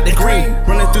know I'm about to green.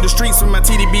 Running through the streets with my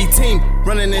TDB team.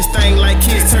 Running this thing like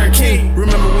kids turn king.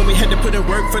 Remember when we had to put in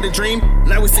work for the dream?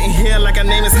 Now we sitting here like our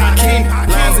name is Hakeem.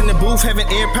 Lions in the booth having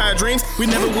empire dreams. We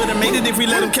never would've made it if we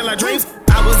let them kill our dreams.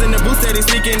 I was in the booth steady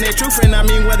speaking the truth. And I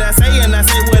mean what I say and I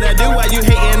say what I do. While you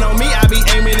hating on me, I be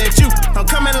aiming at you. I'm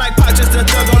coming like Pot, just a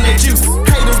thug on that juice.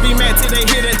 Haters be mad till they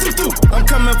hit it too. I'm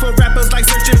coming for rappers like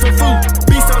searching for food.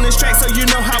 Beast on this track so you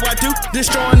know how I do.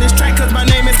 Destroying this track cause my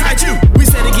name is Haiju. We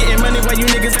said it getting money while you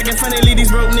niggas acting funny, leave these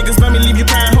broke niggas bummy. Leave you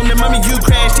crying home to mommy. You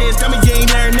crash test dummy, you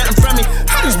ain't learn nothing from me.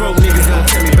 How these broke niggas gon'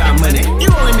 tell me about money? You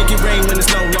only make it rain when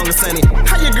it's no longer sunny.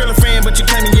 How your girl a friend, but you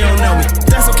claiming you don't know me?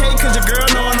 That's okay, cause your girl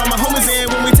knowin' all my homies in.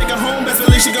 When we take her home, best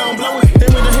believe she gon' blow it. Then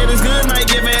when the hit is good, might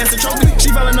give her ass a trophy. She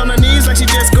fallin' on her knees like she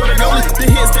just go to goalie. The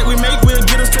hits that we make will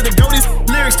get us to the goalies.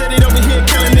 Lyrics studied over here,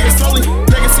 killing niggas slowly.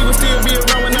 Legacy will still be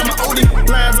around when I'm an oldie.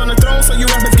 Lions on the throne, so you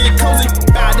rappers get cozy.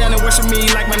 Bow down and worship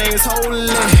me like my name is holy.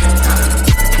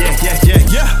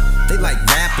 Yeah. They like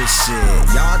rapping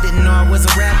shit. Y'all didn't know I was a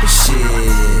rapper shit.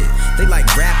 They like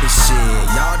rapping shit.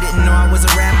 Y'all didn't know I was a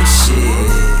rapper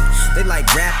shit. They like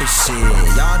rapping shit.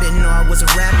 Y'all didn't know I was a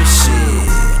rapper shit.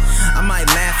 I might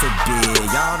laugh a bit.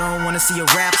 Y'all don't wanna see a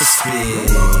rapper spit.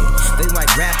 They like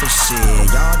rapping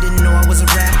shit. Y'all didn't know I was a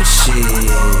rapper shit.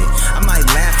 I might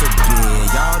laugh a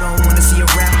bit. Y'all don't wanna see a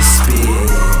rapper spit.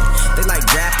 They like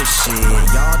rapping shit.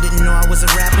 Y'all didn't know I was a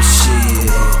rapper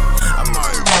shit. I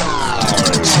might.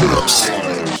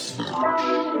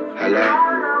 Hello?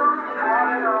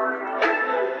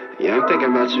 Yeah, I'm thinking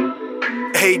about you.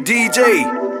 Hey, DJ.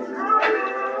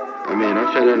 I mean, I'm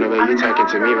feeling the way you talking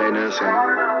to me right now, so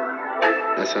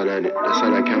that's all I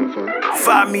count for.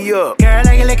 Fire me up. Girl,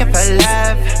 are you looking for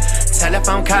love?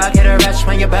 Telephone call, get a rush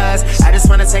when you buzz. I just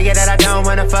wanna tell you that I don't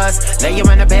wanna fuss. Lay you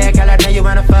in the bed, girl, I know you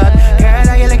wanna fuck. Girl,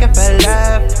 are you looking for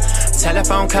love?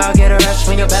 Telephone call, get a rush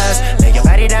when you buzz. Lay your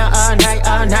body down all night,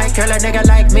 all night. Girl, a nigga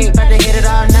like me, about to hit it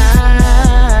all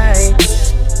night.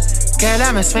 Girl,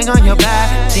 I'ma swing on your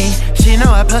body. She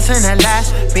know I plus in a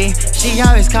lobby. She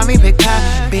always call me Big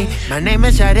Poppy. My name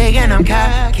is Jade and I'm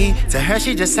cocky. To her,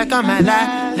 she just suck on my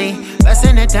lolly.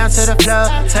 Bustin' it down to the floor.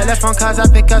 Telephone calls, I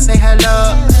pick up, say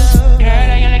hello. Girl,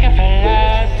 are you looking for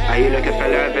love? Are you looking for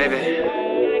love, baby?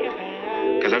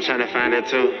 Cause I'm trying to find it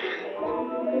too.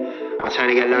 I'm trying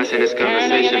to get lost in this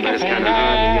conversation, but it's kinda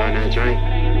hard when you're on that drink.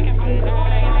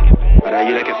 But are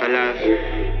you looking for love?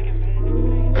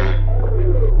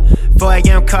 4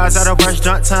 a.m. cars out of worst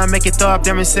drunk time, make it throw up,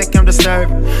 damn it sick, I'm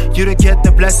disturbed. You to get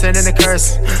the blessing and the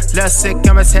curse. Love sick,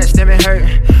 I'm attached, damn it hurt.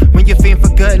 When you feeling for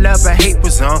good love, but hate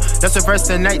was on. That's the first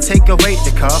of the night, take away the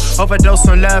call. Overdose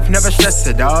on love, never stress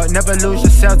it all. Never lose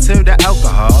yourself to the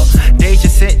alcohol. Days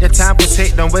just sit, the time will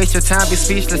take, don't waste your time, be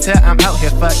speechless till I'm out here,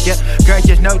 fuck yeah. Girl,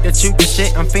 you know that you can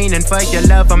shit, I'm fiending for your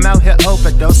love, I'm out here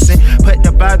overdosing. Put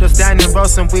the bottles down and roll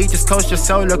some weed, just coast your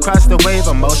soul across the wave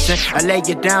of motion. I lay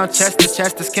you down, chest to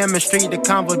chest, this chemistry. The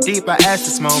convo deep, I ask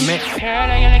this moment.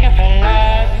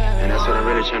 And that's what I'm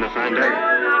really trying to find out.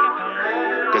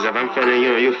 Cause if I'm feeling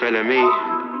you and you feeling me,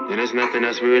 then there's nothing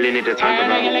else we really need to talk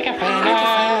about.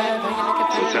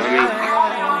 So tell me,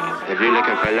 if you're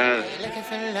looking for love,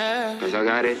 cause I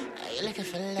got it.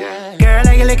 Yeah. Girl,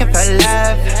 are you looking for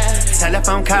love?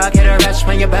 Telephone call, get a rush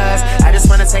when you buzz. I just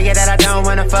wanna tell you that I don't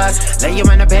wanna fuss. Lay you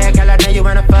in the bed, girl, I know you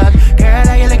wanna fuck. Girl,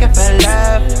 are you looking for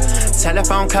love?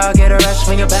 Telephone call, get a rush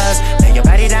when you buzz. Lay your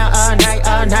body down all night,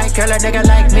 all night. Girl, a nigga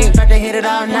like me, about to hit it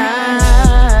all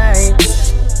night.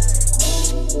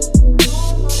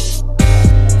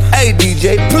 Hey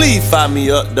DJ, please fire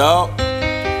me up, dawg.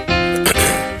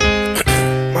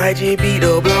 My GB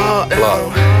the block.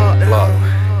 Block.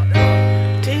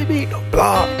 GB the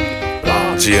block.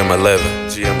 GM11.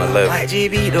 My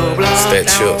GB the block. Stat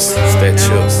chips.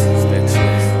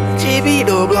 GB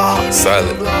the block.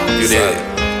 Silent. You did it.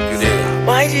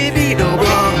 My GB the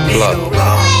block.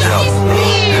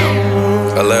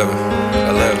 11.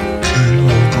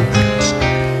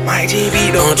 My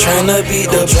GB the I'm tryna beat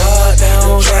the block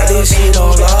down. Got this shit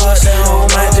on lockdown.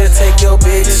 Might just take your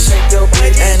bitch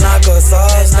and knock her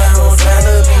sauce down.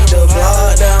 Tryna beat the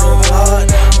block down.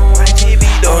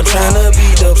 I'm tryna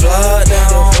beat the block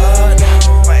down.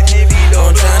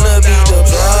 I'm tryna beat the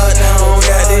block down.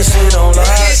 Got this shit on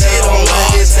lockdown.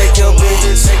 Might just take your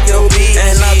bitch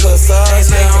and knock her sauce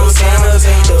down. Tryna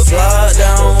beat the block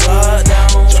down.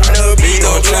 Tryna beat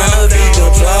the block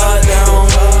down.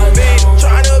 Block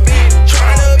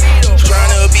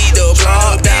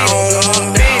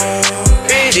down.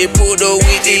 They put the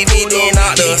weed, they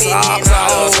knock the socks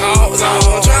out.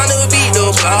 I'm tryna beat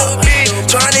the block,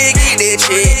 tryna get that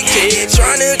check,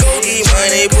 tryna go get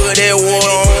money, put that water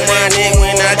on my neck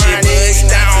when I just bust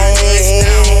down.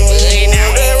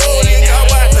 That rolling top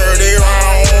by 30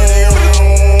 rounds.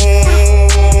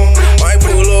 Might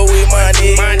pull up with my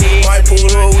dick, might pull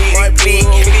up with my clique,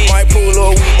 might pull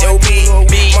up with your beat,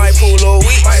 might pull up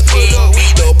with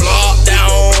beat the block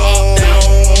down.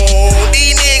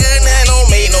 These niggas that don't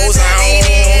make no sound.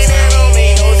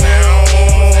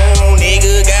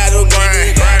 Nigga gotta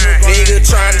grind, nigga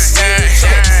tryna shine.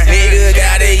 Nigga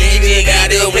gotta eat, nigga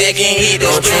gotta black and hit the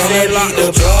street. I'm tryna beat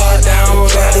the block down.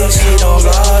 Got this shit on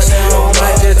lockdown.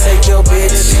 Might just take your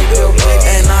bitch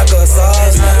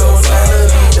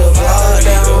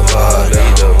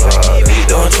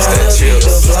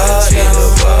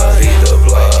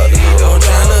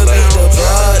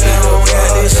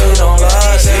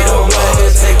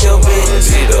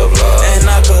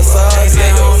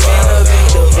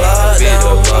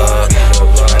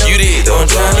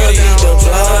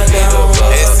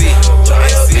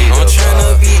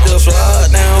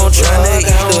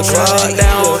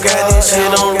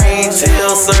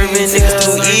serving niggas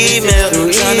through email.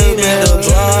 Tryna be the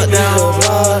block down.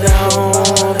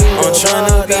 I'm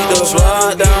tryna be the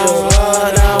block down.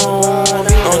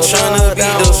 I'm tryna be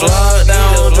the block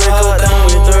down. Break up down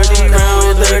with 30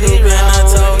 round, 30 grand. I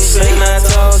talk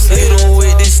sick, hit 'em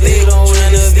with this stick.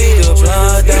 Tryna be the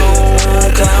block down.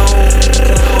 Clown.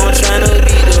 I'm tryna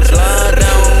be the block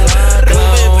down.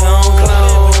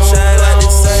 Shout out to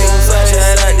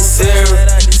Sarah.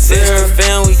 Sarah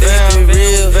fam, we keep it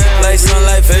real. Like sun,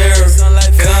 like fair.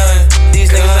 These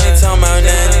niggas ain't talking about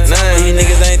nothing. These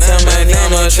niggas ain't talking about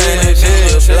nothing. I'm tryna be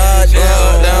the block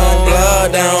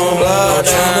down. I'm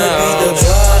tryna be the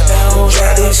block down.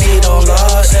 Got this shit on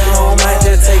lockdown. Might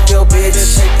just take your bitch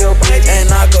and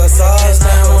knock her sauce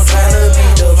down. I'm tryna be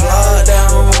the block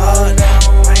down.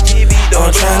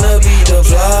 I'm tryna be the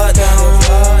block down.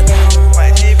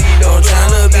 I'm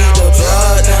tryna be the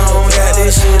block down. Got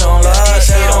this shit on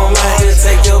lockdown. Might just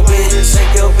take your bitch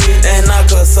and knock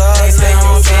her sauce down.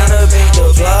 I'm tryna be the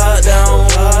block down.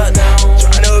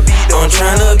 I'm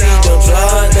tryna be the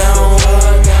block down.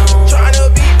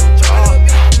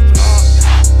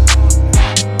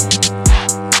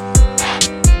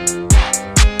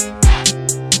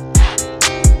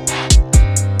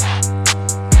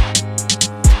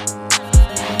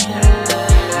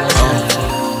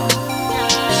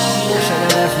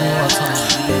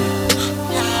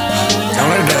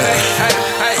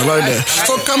 I like that.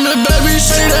 So come here, baby,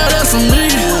 say that for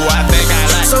me. Ooh, I think I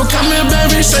like. So come here,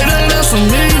 baby, say that for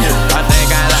me. I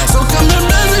think I like. So come here,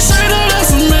 baby, say that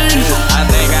for me. I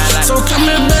think I like. So come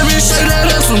here, baby, say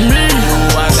that for me.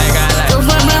 Ooh, I think I like. So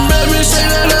come here, baby, say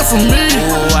that for me.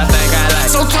 Ooh, I think I like.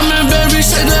 So come here, baby,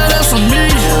 say that for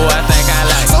me. Ooh, I think I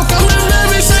like. So come here,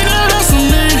 baby, say that for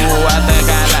me. Ooh, I think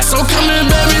I like. So come here,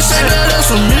 baby, say that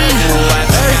for me. Ooh, I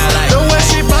think I like. The way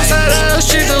she bust that ass,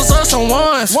 she deserves some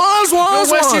ones. The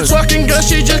way she twerking good,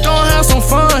 she just gon' have some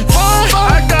fun.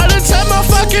 I gotta tell my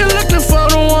fucking looking for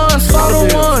the ones.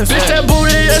 Bitch, that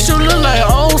booty, yes, you look like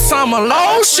old summer.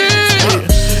 Oh shit.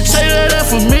 Say that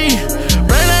for me.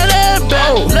 Bring that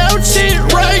back. Left cheek,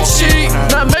 right cheek.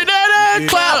 Now make that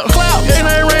clap. It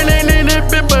ain't raining in this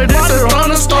bitch, but it's a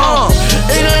thunderstorm.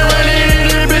 It ain't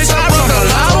raining in this bitch, I broke a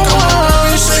loud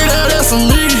one. Say that for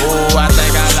me. Ooh, I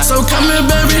think I like. So come here,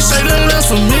 baby, say that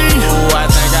for me. Ooh, I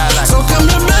think I like. So come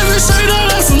here, baby, say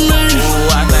that for me.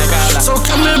 Ooh, I think I like. So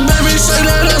come here, baby, say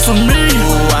that for me.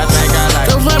 Ooh, I think I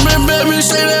like. So come here, baby,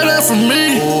 say that for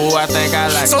me. Ooh, I think I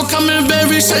like. So come here,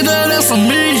 baby, say that for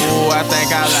me. Ooh, I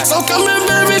think I like. So come here,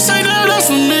 baby, say that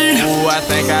for me. Ooh, I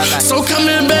think I like. So come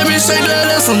here, baby, say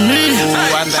that for me. Ooh,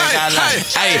 I think I like.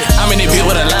 Hey, I'm in the beat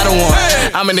with a lot of ones.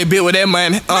 I'm in the beat with that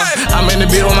money. I'm in the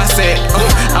beat with my set.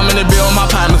 I'm in the beat with my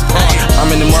partners. I'm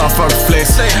in the motherfucking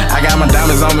flex. I got my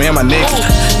diamonds on me and my necklace.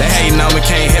 They hating on me,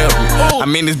 can't help me.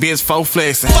 I'm in this bitch full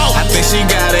flexing. I think she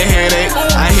got a headache.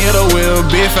 I hit her with a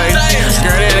big face.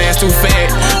 Girl, that ass too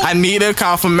fat. I need a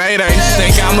call for Mayday.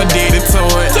 Think I'm addicted to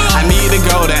it. I need to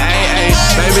go to AA.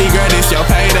 Baby girl, this your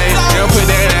payday. Girl, put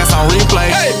that ass on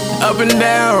replay. Up and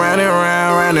down, round and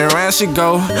round she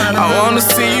go. I wanna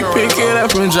see you pick it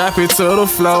up and drop it to the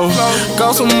floor.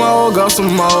 Go some more,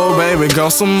 baby, go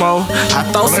some more. I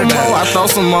throw some more, I throw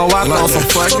some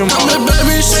fucking more. So come here,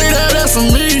 baby, say that for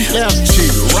me. Left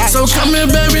cheek, right. So come here,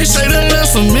 baby, say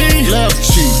that for me. Left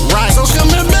cheek, right. So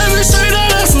come here, baby, say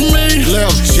that for me.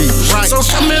 Left cheek, right. So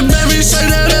come here, baby, say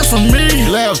that for me.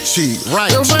 Left cheek,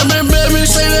 right. So come here, baby,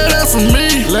 say that for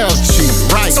me. Left cheek,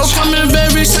 right. So come here,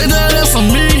 baby, say that for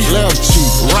me. Left cheek,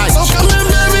 right. So come here,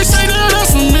 baby, say that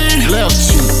for me. Left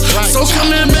cheek, right. So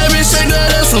come here, baby, say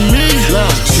that for me.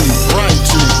 Left cheek, right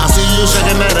cheek. I see you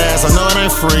shaking that ass, I know it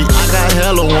ain't free. I got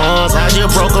hella ones, I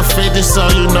just broke a 50, so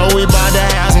you know we bout to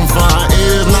have some fun.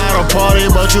 It is not a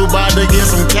party, but you bout to get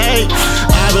some cake.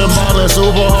 I've been ballin'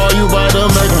 super hard, you bout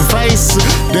to make them face.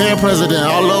 Damn president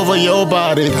all over your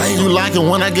body. You like it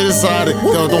when I get excited.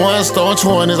 Cause the ones throwing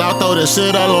 20s, I'll throw that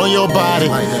shit all on your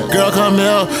body. Girl, come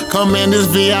here, come in this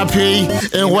VIP.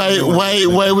 And wait,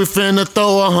 we finna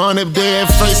throw 100 dead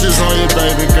faces on you,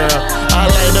 baby girl. I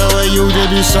like the way you just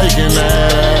be shaking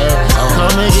that ass.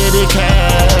 Come and get it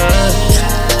cash.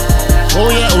 Oh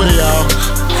yeah, with it, y'all.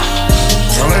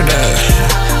 I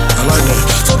like that.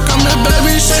 So come here,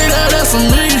 baby, say that for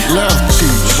me. Left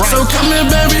cheek, right. So come here,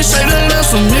 baby, say that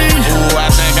for me. Ooh, I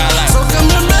think I like. So come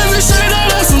here, baby, say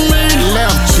that for me.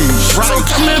 Left cheek, right. So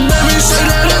come here, baby, say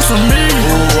that for me.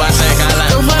 Ooh, I think I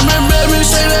like. So come here, baby,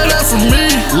 say that for me.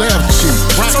 Left cheek,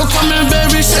 right. So come here,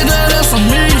 baby, say that for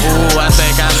me. Ooh, I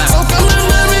think I like. So come here,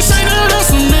 baby, say that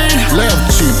for me. Left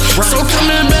cheek, right. So come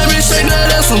here, baby, say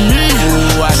that for me.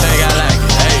 Ooh, I think I like.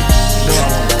 Hey,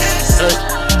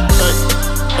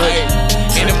 hey.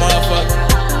 Any motherfucker,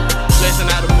 let's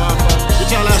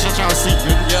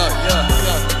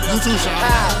too, Sean.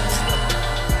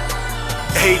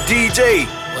 Hey DJ,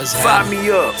 fire me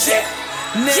up.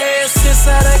 Nigga, since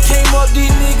I done came up,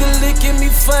 these niggas licking me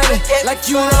funny. Like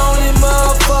you the only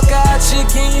motherfucker out here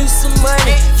getting you some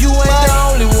money. You ain't the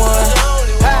only one.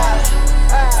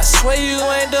 I swear you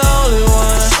ain't the only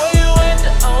one.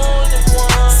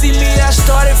 See me, I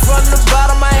started from the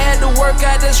bottom. I had to work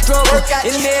out that struggle.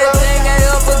 And everything I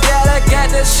ever got, I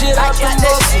got that shit out the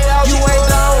muscle. You ain't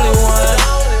the only one.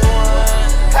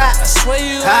 I swear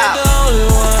you ain't the only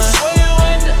one.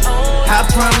 I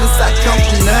promise I come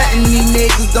from nothing, these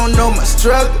niggas don't know my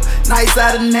struggle. Nights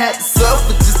I done had to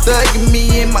suffer, just thugging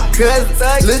me and my cousins.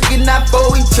 Looking out for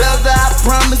each other, I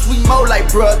promise we more like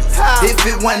brothers. If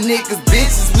it wasn't niggas,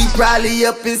 bitches, we probably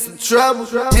up in some trouble.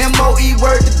 MOE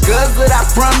word to guzzle, I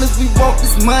promise we want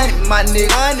this money, my nigga.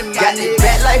 Got it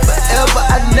back like forever,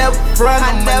 I never front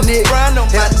on my nigga.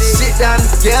 Held this shit down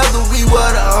together, we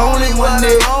were the only one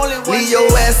nigga. Leave your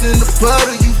ass in the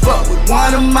puddle, you fuck with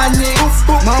one of my niggas.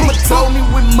 Mama told me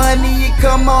with money it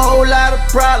come a whole lot of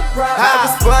problems. I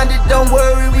responded, don't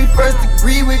worry, we first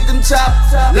agree with them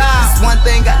choppers. This one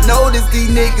thing I noticed, these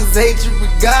niggas hate you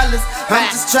regardless. I'm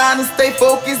just trying to stay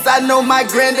focused, I know my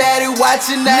granddaddy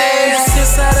watching that.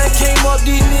 Since I done came up,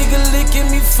 these niggas licking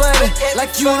me funny.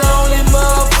 Like you the only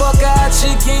motherfucker out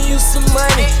here getting you some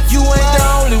money. You ain't the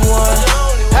only one.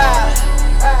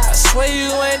 I swear you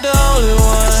ain't the only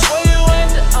one.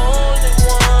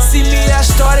 See me, I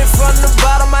started from the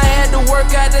bottom, I had to work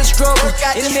out that struggle.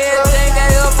 And everything I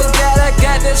ever got, I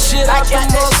got that shit out the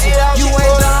muscle. You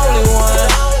ain't the only one.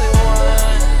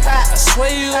 I swear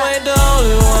you ain't the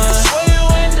only one.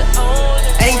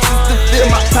 Anxious to fill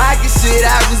my pocket, shit,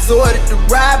 I resorted to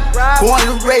robbing. Born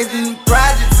and raised in the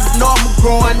projects, it's normal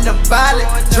growing up violent.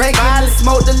 Drinking and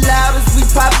smoke the loudest, we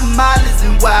poppin' mollies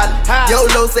and wildin'.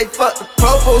 YOLO say fuck the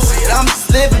popo shit, I'm just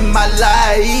living my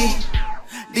life.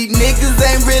 These niggas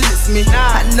ain't real as me,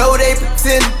 I know they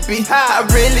pretend to be. I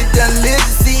really done lived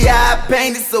to see how I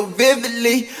painted so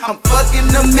vividly. I'm fucking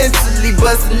them mentally,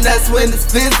 bustin' nuts when it's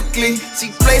physically.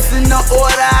 She placing the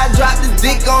order, I drop this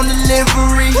dick on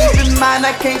delivery. Keep in mind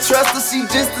I can't trust her, she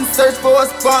just in search for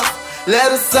a sponsor.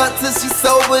 Let her suck till she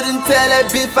sober, then tell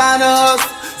that bitch find a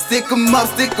hustle. Stick 'em up,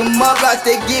 like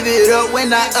they give it up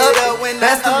when I up.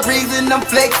 That's the reason I'm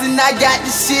flexing, I got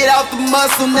this shit off the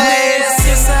muscle, man.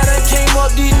 Since I done came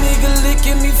up, these niggas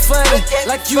licking me funny.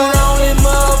 Like you the only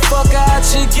motherfucker out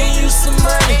here getting you some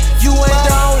money. You ain't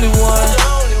the only one.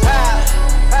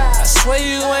 I swear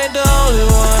you ain't the only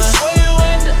one.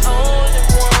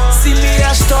 See me,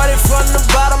 I started from the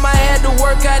bottom, I had to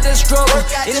work out that struggle.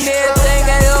 And everything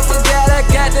I ever got, I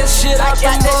got that shit out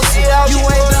the muscle. You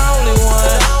ain't the only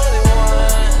one.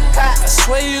 I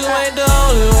swear you ain't the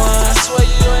only one. I swear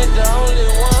you ain't the only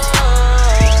one.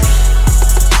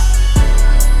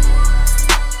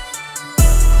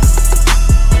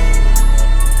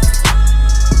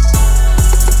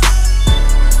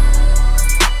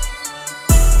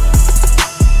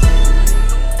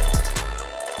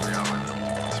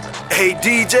 Hey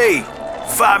DJ,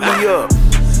 fire me up.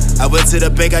 I went to the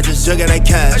bank, I just jugging that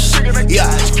cash. Yeah,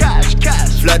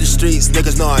 flood the streets,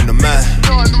 niggas know I'm the man.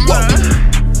 Whoa.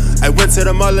 I went to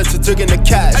the mall to jugging the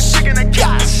cash.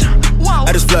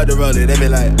 I just flood the roller, they be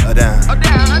like, oh damn.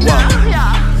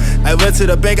 Whoa. I went to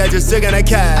the bank, I just jugging that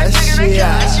cash.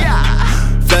 Yeah,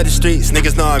 flood the streets,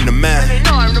 niggas know I'm the man.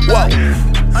 Whoa.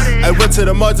 I went to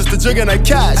the mall just to jugging that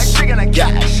cash.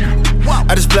 Yeah.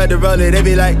 I just flood the rollie, they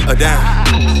be like, oh damn.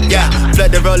 Yeah,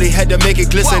 flood the rollie, had to make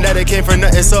it glisten. That it came from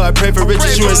nothing, so I pray for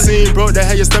riches. You ain't seen, bro, that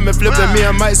had your stomach flipping. Me,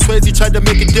 I might sway, he tried to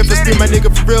make a difference. Be my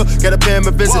nigga for real, gotta pay him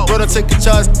a visit. Bro, don't take a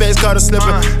charge, face caught a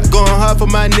slipping. Going hard for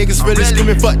my niggas, really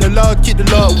screaming, fuck the law, keep the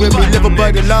law with me. Live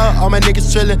above the law, all my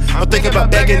niggas chillin'. I'm thinking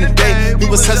about back in the day. We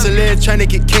was hustling, trying to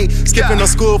get cake. Skipping on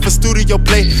school for studio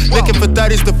play. Looking for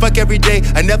 30s to fuck every day.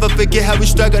 I never forget how we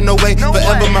struggle, no way.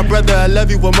 Forever, my brother, I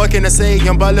love you. What more can I say?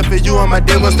 I'm ballin' for you on my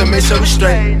day was to make sure we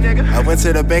straight. I went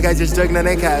to the bank, I just jugged on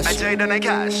that cash.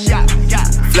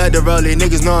 Flood the rollie,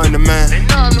 niggas know I'm the man.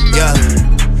 Yeah.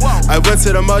 I went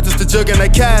to the mall just to jug in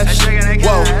that cash.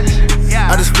 Whoa.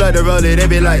 I just flood the rollie, they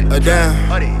be like, oh damn.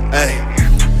 Hey.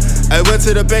 I went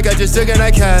to the bank, I just jug in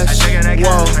that cash.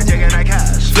 Whoa.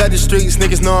 Flood the streets,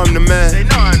 niggas know I'm the man.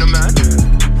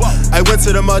 I went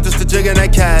to the mall just to jug in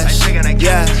that cash.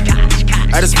 Yeah.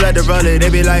 I just flood the roller, they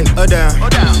be like, oh down.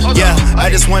 Yeah, I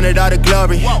just wanted all the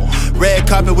glory. Red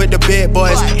carpet with the big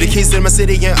boys. The keys to my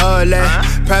city in LA.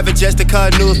 Private jets to car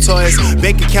new toys.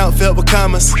 Bank account filled with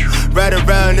commas. Ride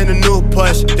around in a new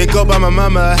Porsche. Then go buy my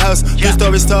mama a house.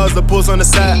 2-story stores, the pools on the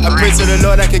side. I pray to the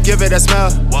Lord I could give it a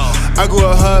smile. I grew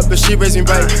a hub, but she raised me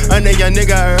right. I'm a young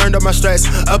nigga, I earned all my stripes.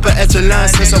 Upper echelon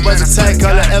since I was a tyke.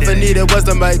 All I ever needed was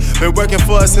the mic. Been working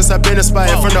for it since I've been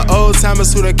inspired. From the old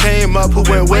timers who done came up, who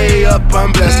went way up,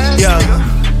 I'm blessed. Yeah.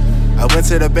 I went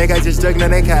to the bank, I just jugging on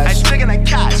that cash.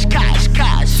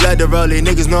 Flood the rollie,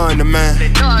 niggas know I'm the man.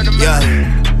 Yeah.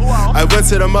 I went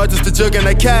to the mall just to jug in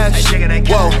that cash.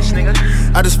 Whoa.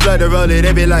 I just flood the rollie,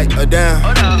 they be like, oh damn.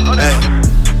 Hey.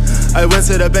 I went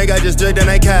to the bank, I just jugged in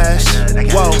that cash.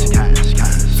 Whoa.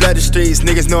 Flood the streets,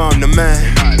 niggas know I'm the man.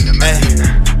 Hey.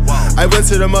 I went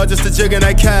to the mall just to jug in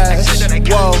that cash.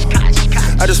 Whoa.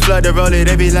 I just flood the rollie,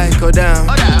 they be like, go down.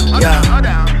 Yeah.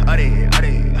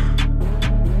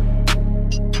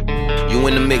 You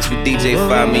in the mix with DJ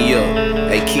Fire Me Up.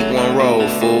 Hey, keep one roll,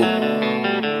 fool.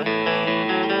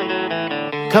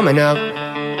 Coming up,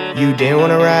 you didn't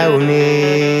wanna ride with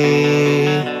me.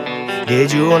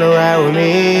 Did you wanna ride with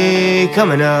me?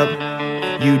 Coming up,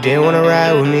 you didn't wanna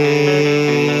ride with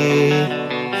me.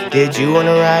 Did you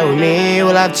wanna ride with me?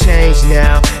 Well, I've changed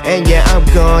now, and yeah, I'm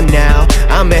gone now.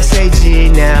 I'm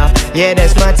SAG now, yeah,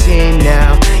 that's my team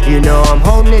now. You know I'm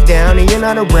holding it down and you're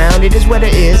not around. It is what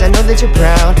it is, I know that you're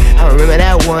proud. I remember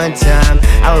that one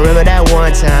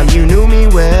time, you knew me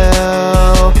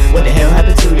well. What the hell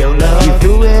happened to your love? You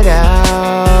threw it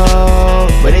out,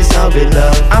 but it's all good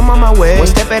love. I'm on my way, one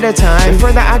step at a time. The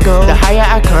further I go, the higher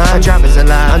I climb. My drive is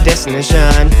alive, I'm destined to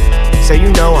shine, so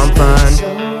you know I'm fine. So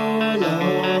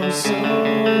lost,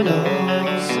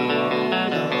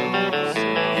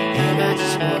 and I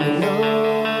just wanna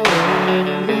know,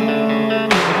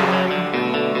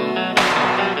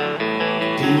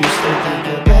 do you still think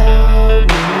about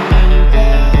me,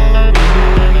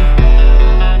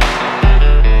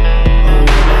 or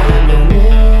am I in your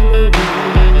memories,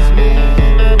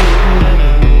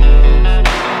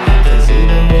 'cause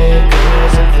either way it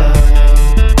goes I'm fine,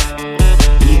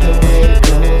 either way it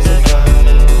goes I'm fine.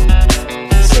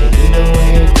 Either way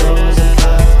it goes, I'm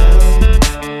fine.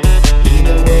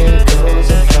 Either way it goes,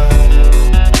 I'm fine.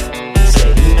 Say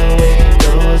either way it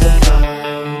goes, I'm fine.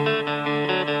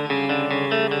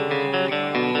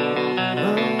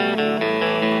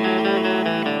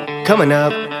 Coming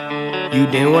up, you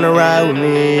didn't wanna ride with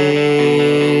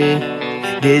me.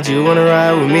 Did you wanna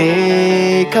ride with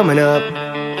me? Coming up,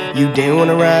 you didn't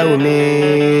wanna ride with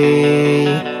me.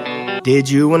 Did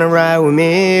you wanna ride with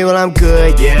me? Well, I'm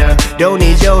good, yeah. Don't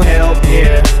need your help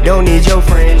here. Don't need your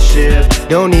friendship.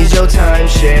 Don't need your time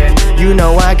share. You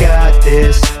know I got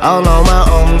this all on my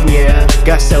own, yeah.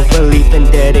 Got self-belief and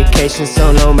dedication,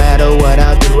 so no matter what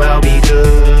I'll do, I'll be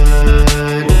good.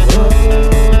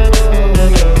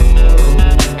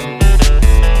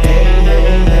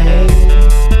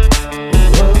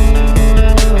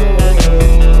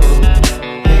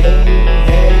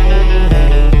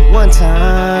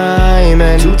 Time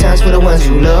and 2 times for the ones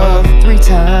you love. 3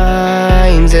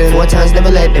 times and 4 times, never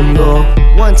let them go.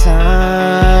 1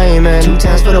 time and 2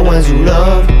 times for the ones you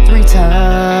love. 3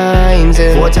 times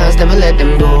and 4 times, never let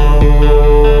them go.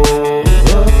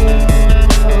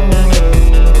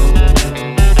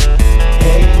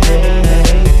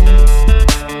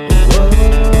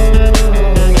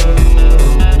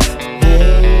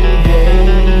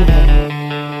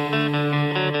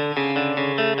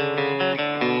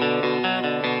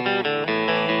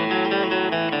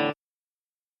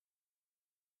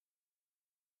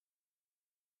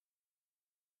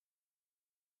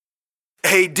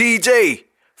 Hey DJ,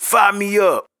 fire me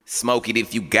up. Smoke it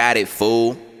if you got it,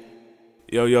 fool.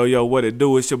 Yo, what it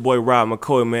do? It's your boy Rob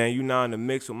McCoy, man. You now in the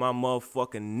mix with my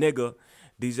motherfucking nigga,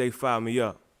 DJ Fire Me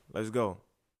Up. Let's go.